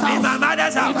my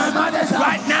mother's house.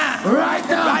 Right now.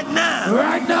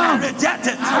 I reject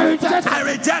it. I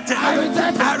reject it.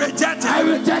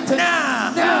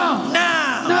 Now.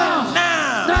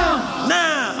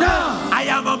 I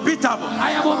am unbeatable.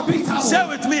 Say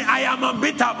with me, I am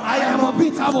unbeatable. I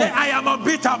am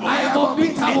unbeatable.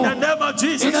 In the name of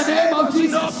Jesus.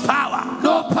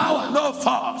 No power. No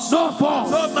force. No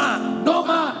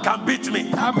man can beat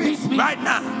me. Right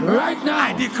now.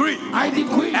 I decree.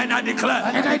 And I declare.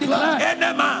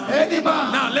 Any man.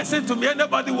 Now listen to me.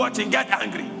 Anybody watching, get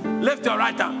angry. Lift your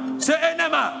right hand. Say any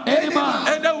man. Any woman.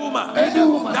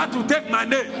 That will take my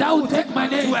name. To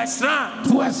a shrine.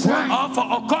 Or for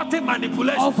occultic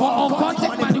manipulation.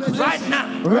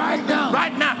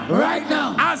 Right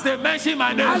now. As they mention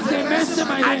my name.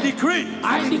 I decree.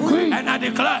 And I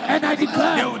declare.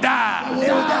 They will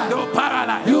die. They will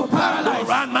paralyze. They will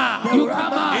run mad.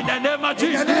 In the name of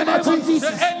Jesus.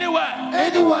 Say anywhere.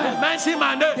 They mention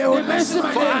my name.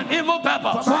 For an evil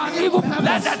purpose.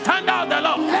 Let the thunder of the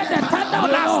Lord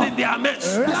blast in their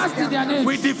midst.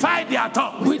 We divide their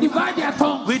tongue. We divide their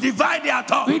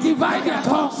tongue.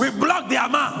 We block their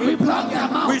mouth.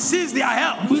 We seize their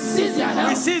health. We seize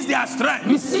their strength.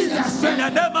 In the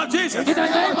name of Jesus.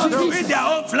 They'll eat their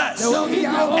own flesh.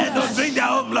 And they'll drink their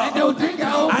own blood. I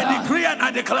decree and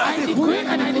I declare. I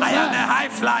am a high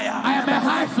flyer. I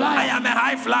am a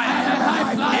high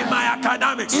flyer. In my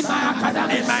academics. In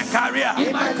my career.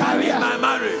 In my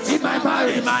marriage. In my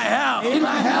health. In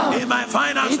my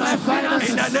finances.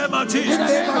 In the name of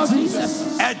Jesus.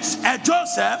 A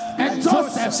Joseph.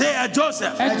 Say a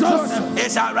Joseph.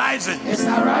 Is arising.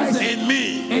 In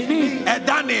me. A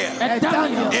Daniel.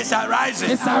 Is arising.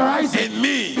 In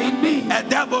me. A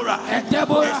Deborah. Is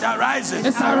arising.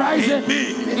 In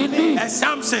me. A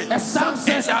Samson. Is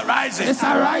arising. In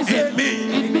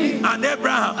me. And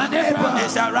Abraham.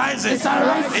 Is arising.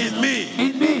 In me.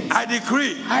 I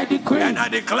decree. And I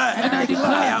declare.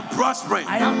 I am prospering.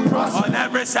 On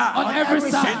every side.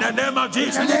 In the name of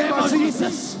Jesus.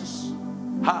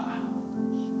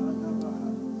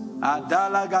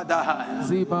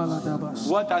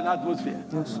 What an atmosphere.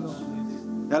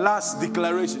 The last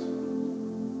declaration.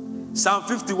 Psalm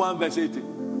 51 verse 18.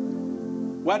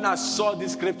 When I saw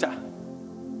this scripture,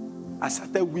 I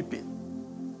started weeping.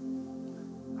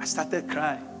 I started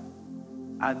crying.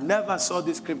 I never saw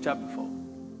this scripture before.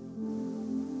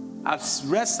 I've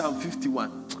read Psalm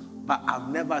 51, but I've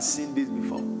never seen this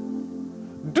before.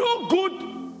 Do good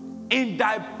in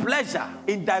thy pleasure,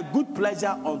 in thy good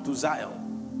pleasure unto Zion.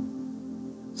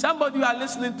 Somebody, you are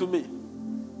listening to me.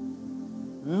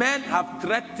 Men have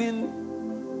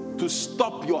threatened to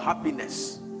stop your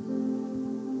happiness,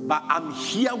 but I'm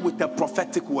here with a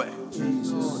prophetic word.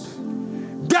 Jesus.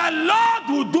 The Lord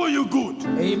will do you good.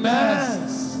 Amen.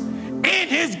 In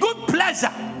his good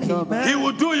pleasure, amen, he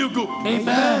will do you good.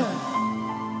 Amen.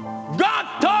 God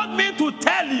told me to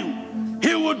tell you,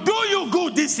 he will do you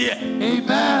good this year.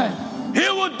 Amen. He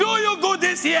will do you good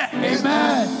this year.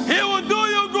 Amen. He will do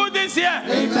you good this year.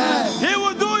 Amen. He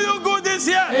will do you good this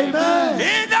year. Amen.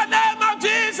 In the name of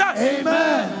Jesus.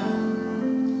 Amen.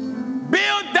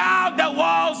 Build down the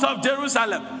walls of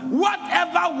Jerusalem.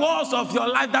 Whatever walls of your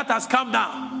life that has come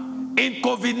down in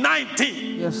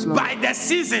COVID-19, yes, by the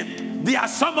season, there are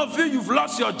some of you, you've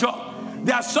lost your job.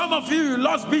 There are some of you, you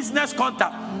lost business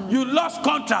contact. You lost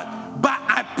contract. But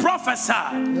I prophesy.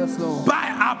 Yes, Lord. But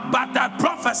I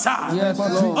prophesy. Yes,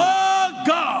 Lord. Oh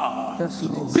God. Yes,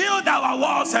 Lord. Build our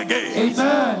walls again.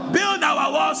 Amen. Build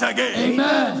our walls again.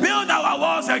 Amen. Build our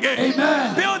walls again.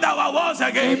 Amen. Build our walls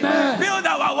again. Amen. Build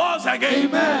our walls again.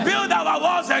 Amen. Build our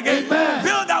walls again. Amen.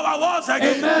 Build our walls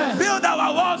again. Amen. Build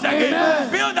our walls again.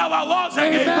 Amen. Build our walls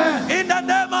again. Amen. In the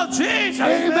name of Jesus.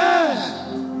 Amen.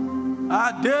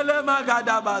 Adele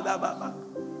magadabadababa.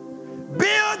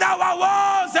 Build our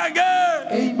walls again.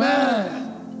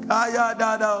 Amen.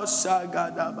 Ayadada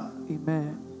osagadaba.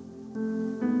 Amen.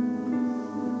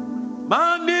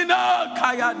 Mandino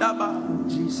kayadaba. In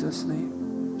Jesus' name.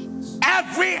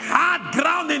 Every hard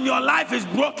ground in your life is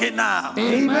broken now.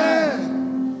 Amen.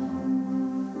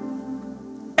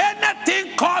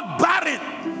 Anything called barren,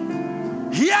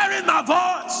 hearing my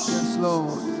voice, Yes,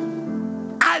 Lord.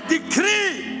 I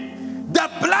decree the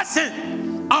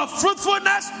blessing of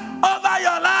fruitfulness over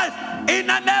your life in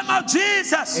the name of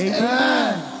Jesus.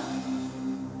 Amen.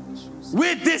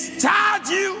 We discharge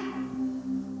you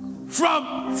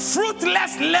from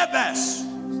fruitless labors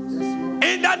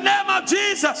in the name of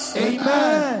Jesus.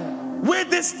 Amen. We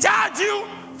discharge you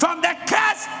from the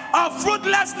curse of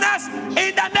fruitlessness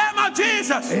in the name of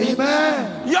Jesus.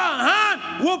 Amen. Your hand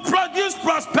will produce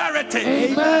prosperity.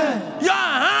 Amen. Your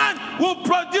hand will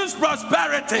produce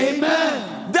prosperity.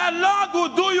 Amen. The Lord will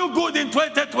do you good in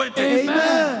 2020.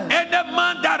 Amen. Any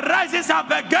man that rises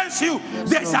up against you,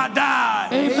 they shall die.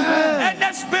 Amen.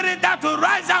 Any spirit that will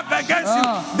rise up against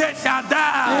you, they shall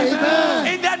die. Amen.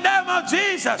 In the name of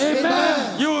Jesus.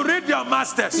 Amen. You read your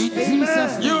masters. In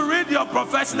Jesus' name. You read your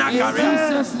professional In career.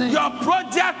 Jesus' name. Your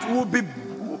project will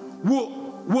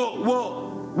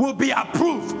be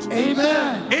approved.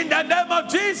 Amen. In the name of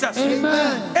Jesus.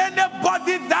 Amen.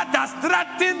 Anybody that has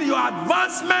threatened your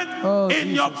advancement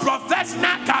in your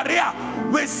professional career,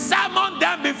 we summon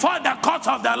them before the court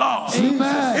of the law.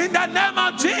 Amen. In the name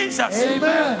of Jesus.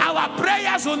 Amen. Our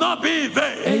prayers will not be in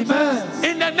vain. Amen.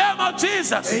 In the name of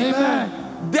Jesus. Amen.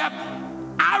 The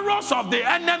arrows of the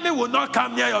enemy will not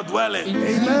come near your dwelling. In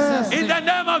Jesus' In name. the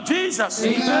name of Jesus.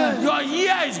 Amen. Your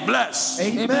year is blessed.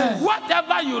 Amen.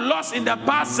 Whatever you lost in the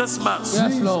past 6 months,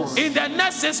 Yes, Lord. in the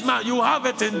next 6 months, you have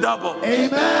it in double.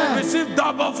 Amen. Receive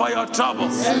double for your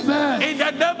troubles. Amen. In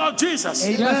the name of Jesus.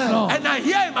 Yes, Lord. And I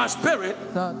hear in my spirit,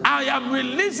 I am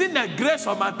releasing the grace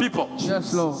of my people.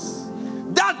 Yes, Lord.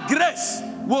 That grace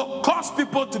will cause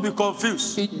people to be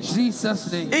confused. In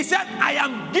Jesus' name. He said, I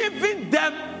am giving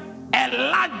them a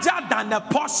larger than a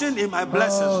portion in my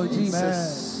blessings. Oh,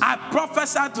 Jesus. I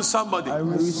prophesy to somebody. I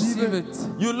receive it.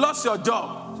 You lost your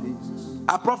job.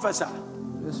 I prophesy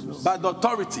Yes, Lord. by the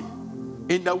authority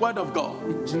in the word of God.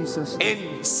 In Jesus' name.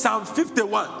 In Psalm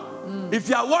 51. If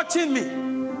you are watching me,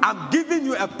 I'm giving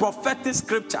you a prophetic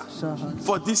scripture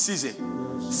for this season.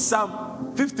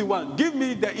 Psalm 51. Give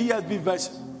me the ESV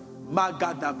version.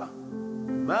 Magadaba.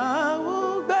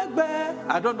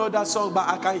 I don't know that song, but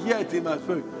I can hear it in my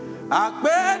spirit. I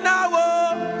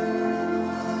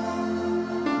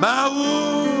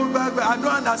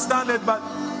don't understand it, but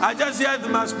I just hear it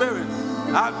in my spirit.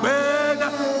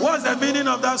 What's the meaning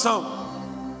of that song?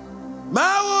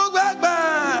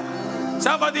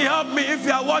 Somebody help me if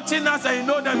you are watching us and you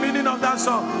know the meaning of that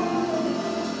song.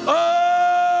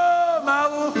 Oh,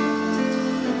 Mau.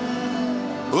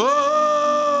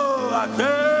 Oh,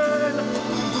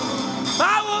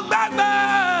 Mau Bagba.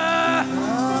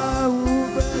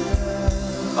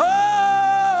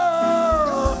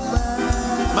 Oh,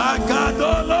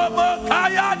 Magadolo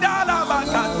Bokaya Dala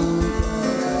Bakat.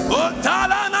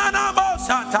 Otala Nana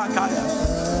Bosatakaya.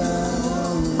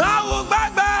 Mau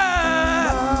Bagba.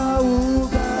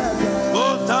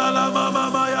 Otala Mama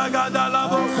Maya Gadala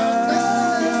Boka.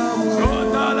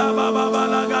 Otala Baba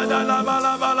Bala Gadala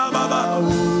Bala Bala Baba.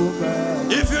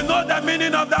 If you know the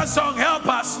meaning of that song, help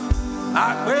us.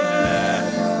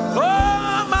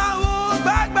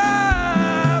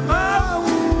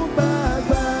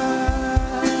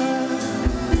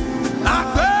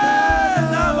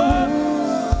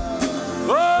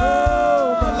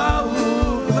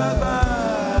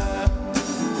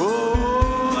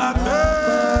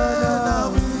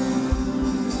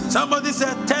 Somebody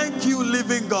said, thank you,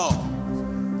 living God.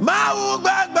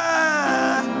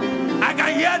 I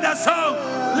can hear the song.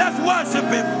 Let's worship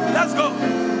him. Let's go.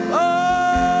 Oh,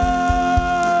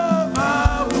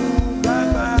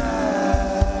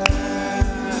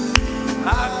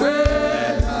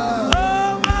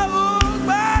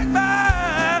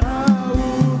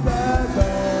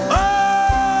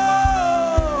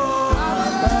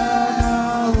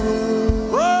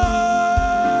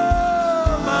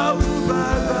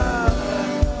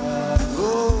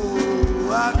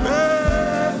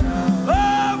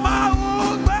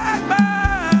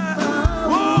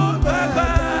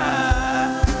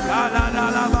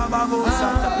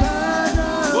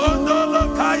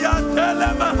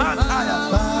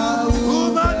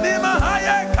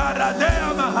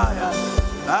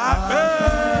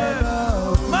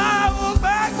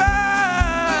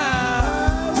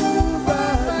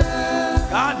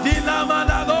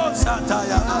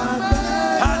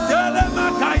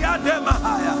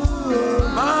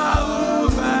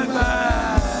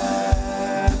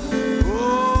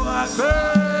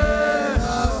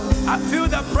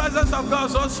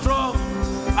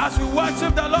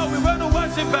 go. We're going to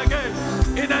worship again.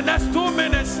 In the next 2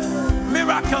 minutes,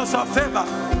 miracles of favor,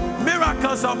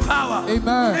 miracles of power,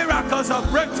 Amen. miracles of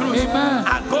breakthroughs Amen.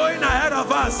 are going ahead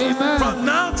of us. Amen. From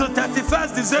now to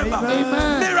 31st December.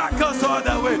 Amen. Miracles all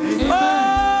the way. Amen.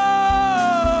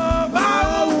 Oh,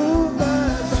 Mau.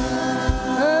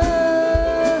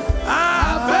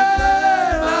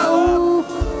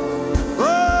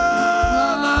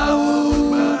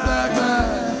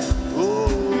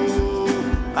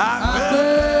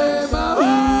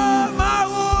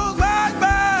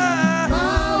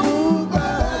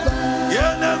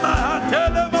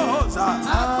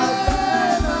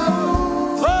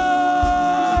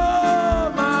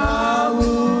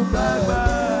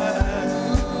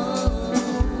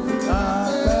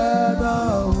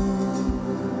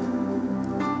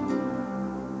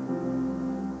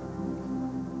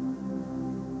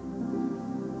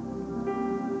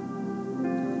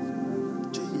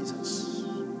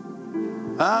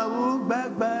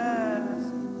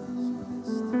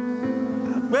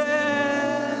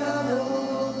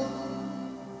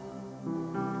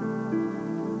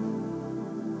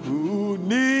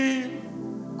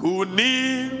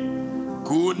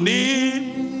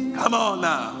 Kuni, come on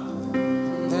now.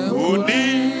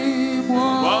 Kuni,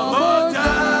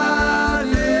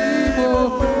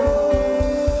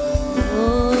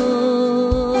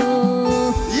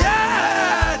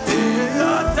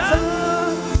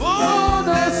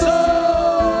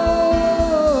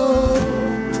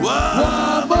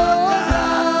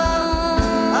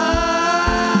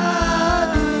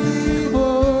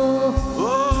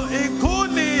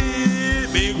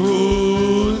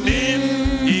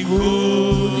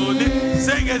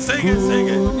 Sing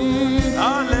it.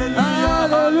 Hallelujah.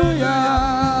 Hallelujah.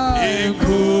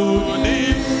 Ikuni.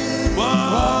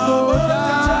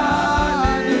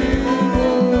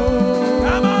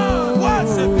 Come on,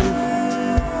 worship.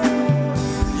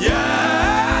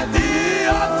 Yeah, the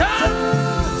time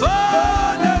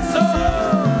for the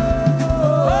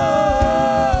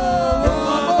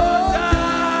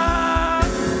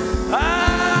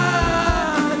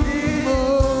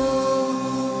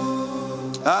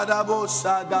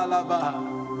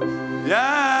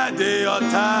yeah, your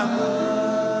time.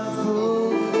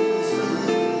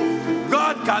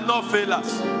 God cannot fail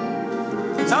us.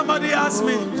 Somebody asked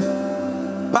me,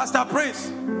 Pastor Prince,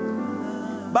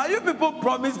 but you people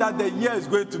promise that the year is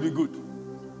going to be good.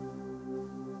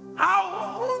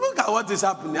 How? Look at what is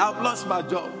happening. I've lost my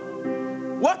job.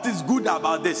 What is good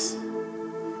about this? And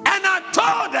I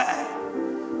told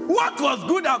her what was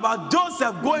good about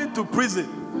Joseph going to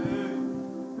prison.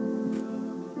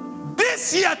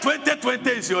 This year, 2020,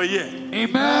 is your year.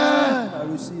 Amen. I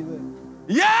receive it.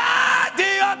 Yeah,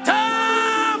 the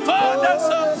time for the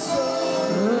sun.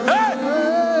 Hey.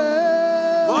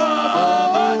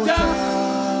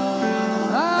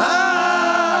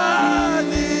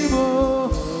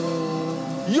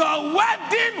 Your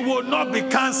wedding will not be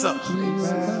cancelled.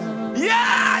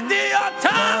 Yeah, the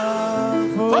time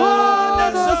for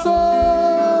the sun.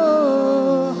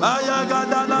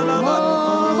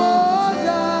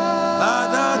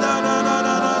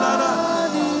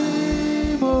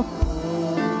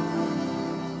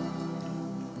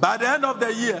 By the end of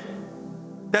the year,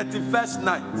 31st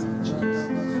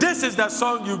night, this is the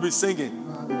song you'll be singing.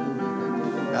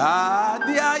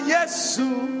 Adia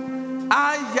Yesu,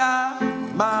 Aya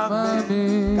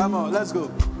Mame. Come on, let's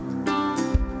go.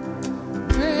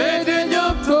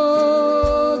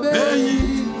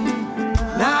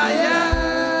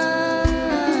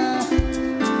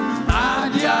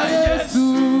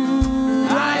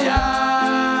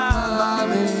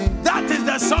 That is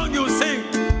the song you sing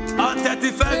on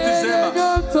 31st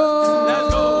December. Let's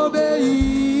go.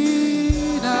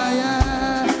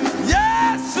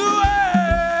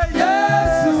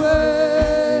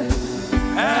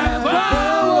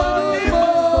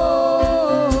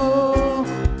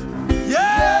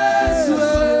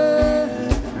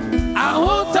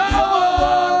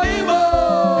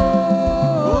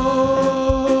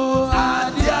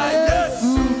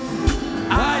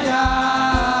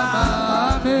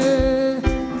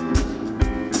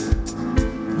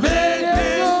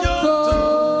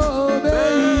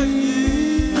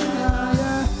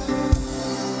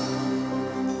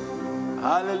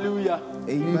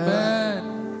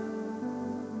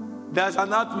 There's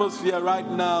an atmosphere right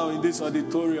now in this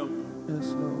auditorium. Yes,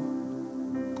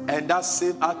 Lord. And that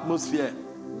same atmosphere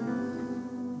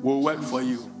will work for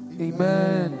you.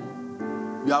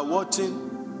 Amen. You are watching.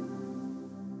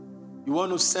 You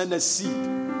want to send a seed.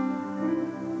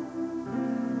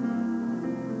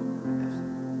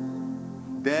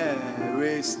 There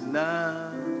is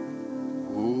none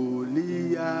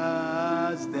holy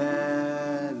as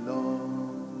the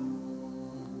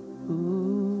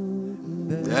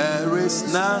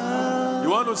is none. You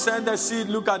want to send a seed?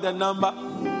 Look at the number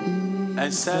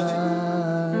and send it.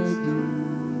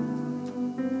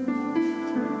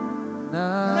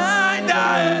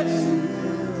 Neither is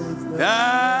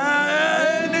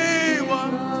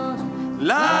anyone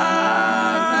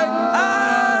like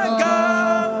our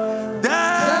God.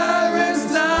 There is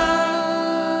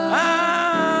none.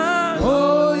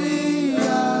 Holy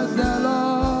as the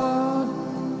Lord.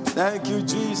 Thank you,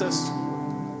 Jesus.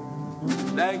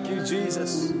 Thank you,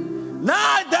 Jesus.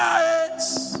 Neither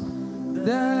is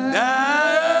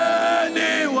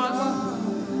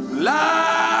anyone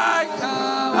like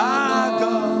our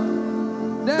God.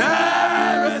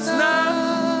 There is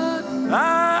none.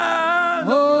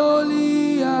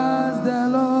 Holy as the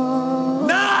Lord.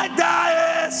 Neither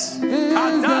is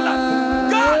Kadala.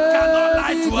 God cannot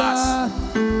lie to us.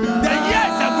 The year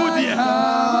is a good year.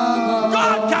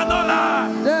 God cannot lie.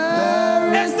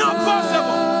 It's not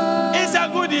possible. It's a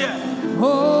good year.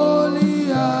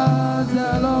 Holy as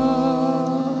the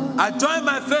Lord. I join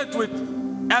my faith with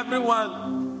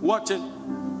everyone watching,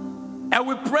 and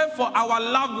we pray for our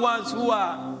loved ones who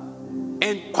are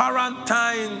in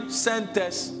quarantine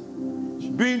centers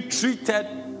being treated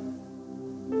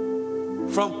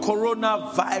from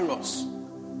coronavirus.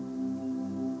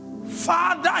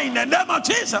 Father, in the name of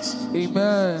Jesus,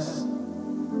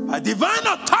 Amen. by divine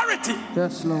authority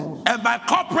Yes, Lord. and by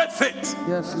corporate faith,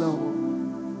 Yes, Lord.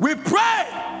 we pray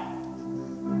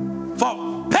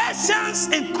for patience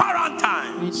in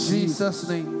quarantine. In Jesus'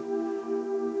 name.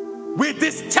 We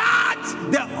discharge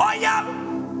the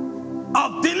oil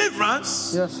of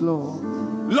deliverance, Yes, Lord.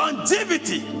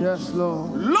 longevity, Yes,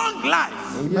 Lord. long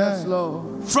life Yes,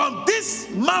 Lord. from this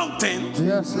mountain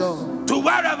Yes, Lord. to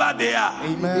wherever they are.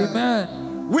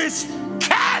 Amen. We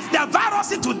curse the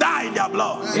virus to die in their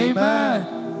blood.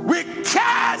 Amen. We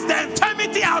curse the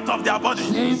infirmity out of their body.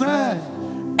 Amen.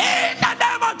 In the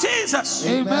name of Jesus,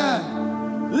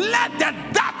 Amen. let the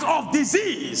dart of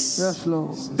disease Yes,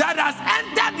 Lord. that has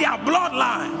entered their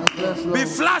bloodline Yes, be Lord.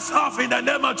 flushed off in the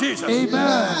name of Jesus.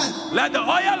 Amen. Let the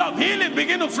oil of healing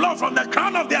begin to flow from the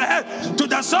crown of their head to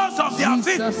the soles of their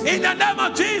feet Jesus. in the name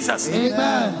of Jesus.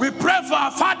 Amen. We pray for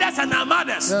our fathers and our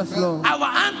mothers, Yes, Lord. our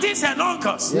aunties and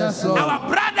uncles, Yes, Lord. our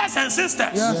brothers and sisters,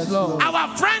 Yes, Lord.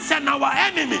 our friends and our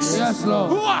enemies Yes,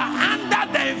 Lord. who are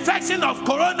under the infection of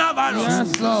coronavirus.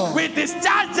 Yes, Lord. We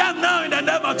discharge them now in the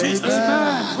name of Jesus.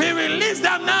 Amen. We release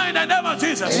them now in the name of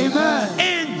Jesus. Amen.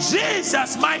 In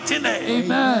Jesus' mighty name.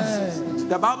 Amen.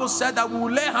 The Bible said that we will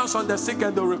lay hands on the sick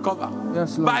and they'll recover.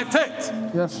 Yes, Lord. By faith,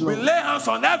 Yes, we Lord. lay hands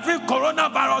on every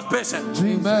coronavirus patient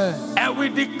Amen. and we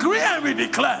decree and we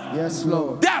declare, Yes,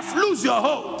 Lord. death, lose your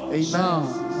hold.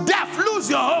 Amen. Death, lose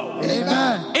your hold.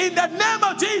 Amen. In the name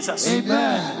of Jesus,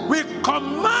 Amen. we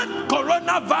command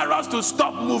coronavirus to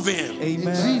stop moving. In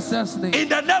Jesus' name. In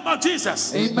the name of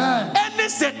Jesus, Amen. any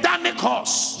satanic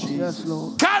horse Yes,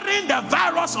 Lord. carrying the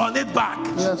virus on its back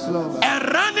Yes, Lord.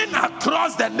 and running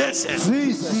across the nation,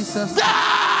 Jesus.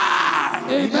 die!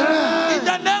 Amen. In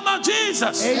the name of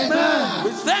Jesus, Amen.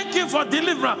 we thank you for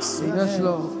deliverance. Yes,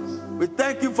 Lord. We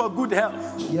thank you for good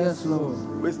health. Yes,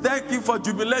 Lord. We thank you for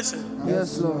jubilation.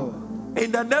 Yes, Lord.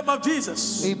 In the name of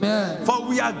Jesus, Amen. for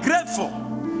we are grateful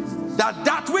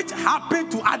that which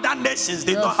happened to other nations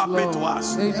did not Yes, happen Lord. to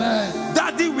us. Amen.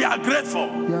 Daddy, we are grateful.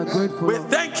 We are grateful. We Lord.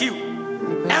 thank you.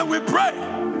 Amen. And we pray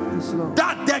Yes, Lord.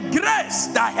 that the grace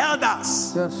that held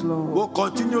us Yes, Lord. will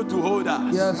continue to hold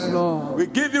us. Yes, Lord. We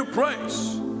give you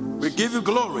praise. We give you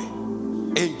glory.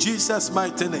 In Jesus'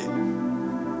 mighty name.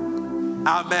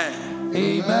 Amen.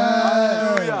 Amen.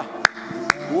 Hallelujah.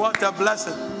 What a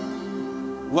blessing.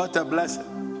 What a blessing.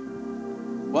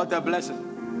 What a blessing.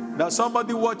 There's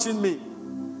somebody watching me.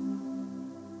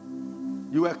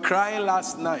 You were crying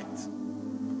last night.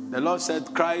 The Lord said,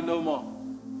 cry no more.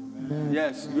 Amen.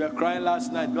 Yes, you were crying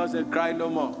last night. God said, cry no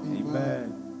more.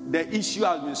 Amen. The issue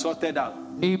has been sorted out.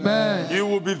 Amen. You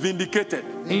will be vindicated.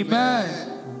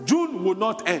 Amen. June will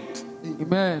not end.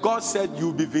 Amen. God said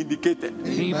you'll be vindicated.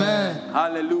 Amen.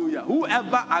 Hallelujah.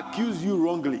 Whoever accused you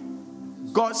wrongly,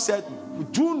 God said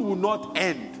June will not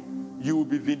end. You will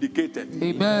be vindicated.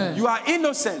 Amen. You are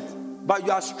innocent, but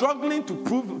you are struggling to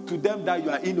prove to them that you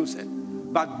are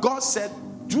innocent. But God said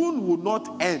June will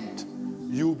not end.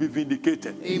 You will be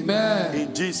vindicated. Amen.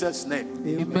 In Jesus' name.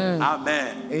 Amen.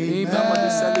 Amen. Amen. Somebody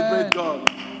celebrate God.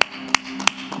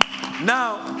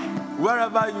 Now,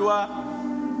 wherever you are,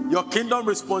 your kingdom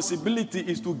responsibility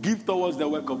is to give towards the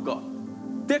work of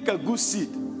God. Take a good seed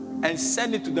and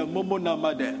send it to the Momo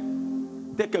number there.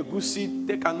 Take a good seed,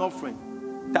 take an offering.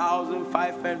 1,000,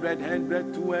 500,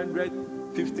 100, 200,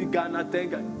 50 Ghana, 10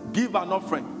 Ghana. Give an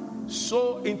offering.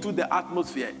 Sow into the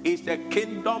atmosphere. It's a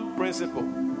kingdom principle.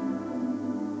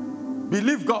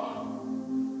 believe God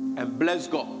and bless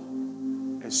God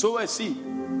and sow a seed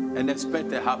and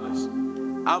expect a harvest.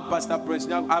 I'm Pastor Prince.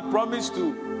 Now, I promise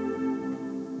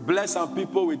to bless some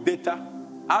people with data.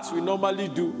 As we normally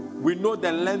do, we know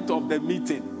the length of the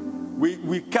meeting.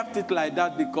 We kept it like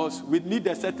that because we need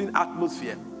a certain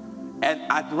atmosphere. And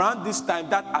at around this time,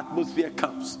 that atmosphere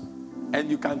comes. And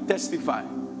you can testify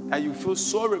that you feel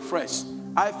so refreshed.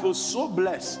 I feel so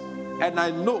blessed. And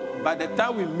I know by the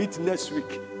time we meet next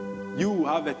week, you will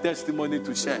have a testimony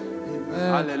to share. Amen.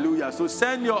 Hallelujah. So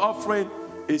send your offering,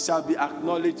 it shall be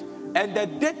acknowledged. And the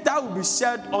data will be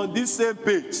shared on this same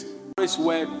page. This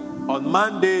word on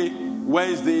Monday,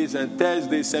 Wednesdays, and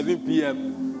Thursdays, 7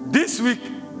 p.m. This week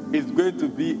is going to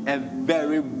be a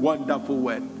very wonderful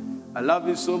word. I love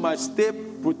you so much. Stay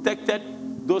protected.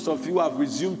 Those of you who have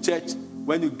resumed church,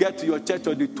 when you get to your church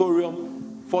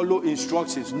auditorium, follow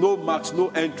instructions. No marks, no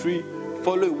entry.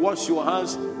 Follow, wash your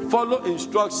hands. Follow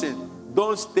instructions.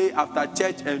 Don't stay after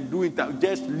church and do it.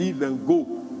 Just leave and go.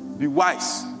 Be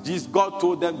wise. Jesus, God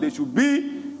told them they should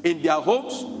be in their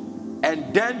homes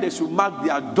and then they should mark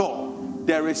their door.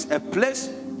 There is a place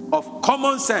of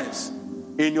common sense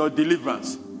in your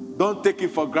deliverance. Don't take it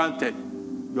for granted.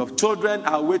 Your children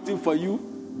are waiting for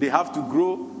you. They have to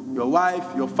grow. Your wife,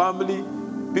 your family,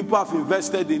 people have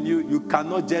invested in you. You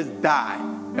cannot just die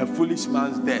a foolish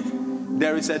man's death.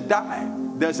 There's a death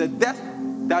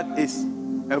that is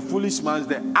a foolish man's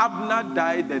death. Abner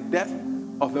died the death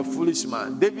of a foolish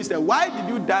man. David said, why did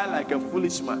you die like a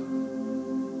foolish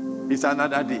man? It's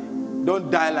another day. Don't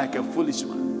die like a foolish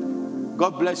man.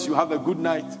 God bless you. Have a good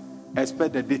night.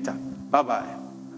 Expect the data. Bye-bye.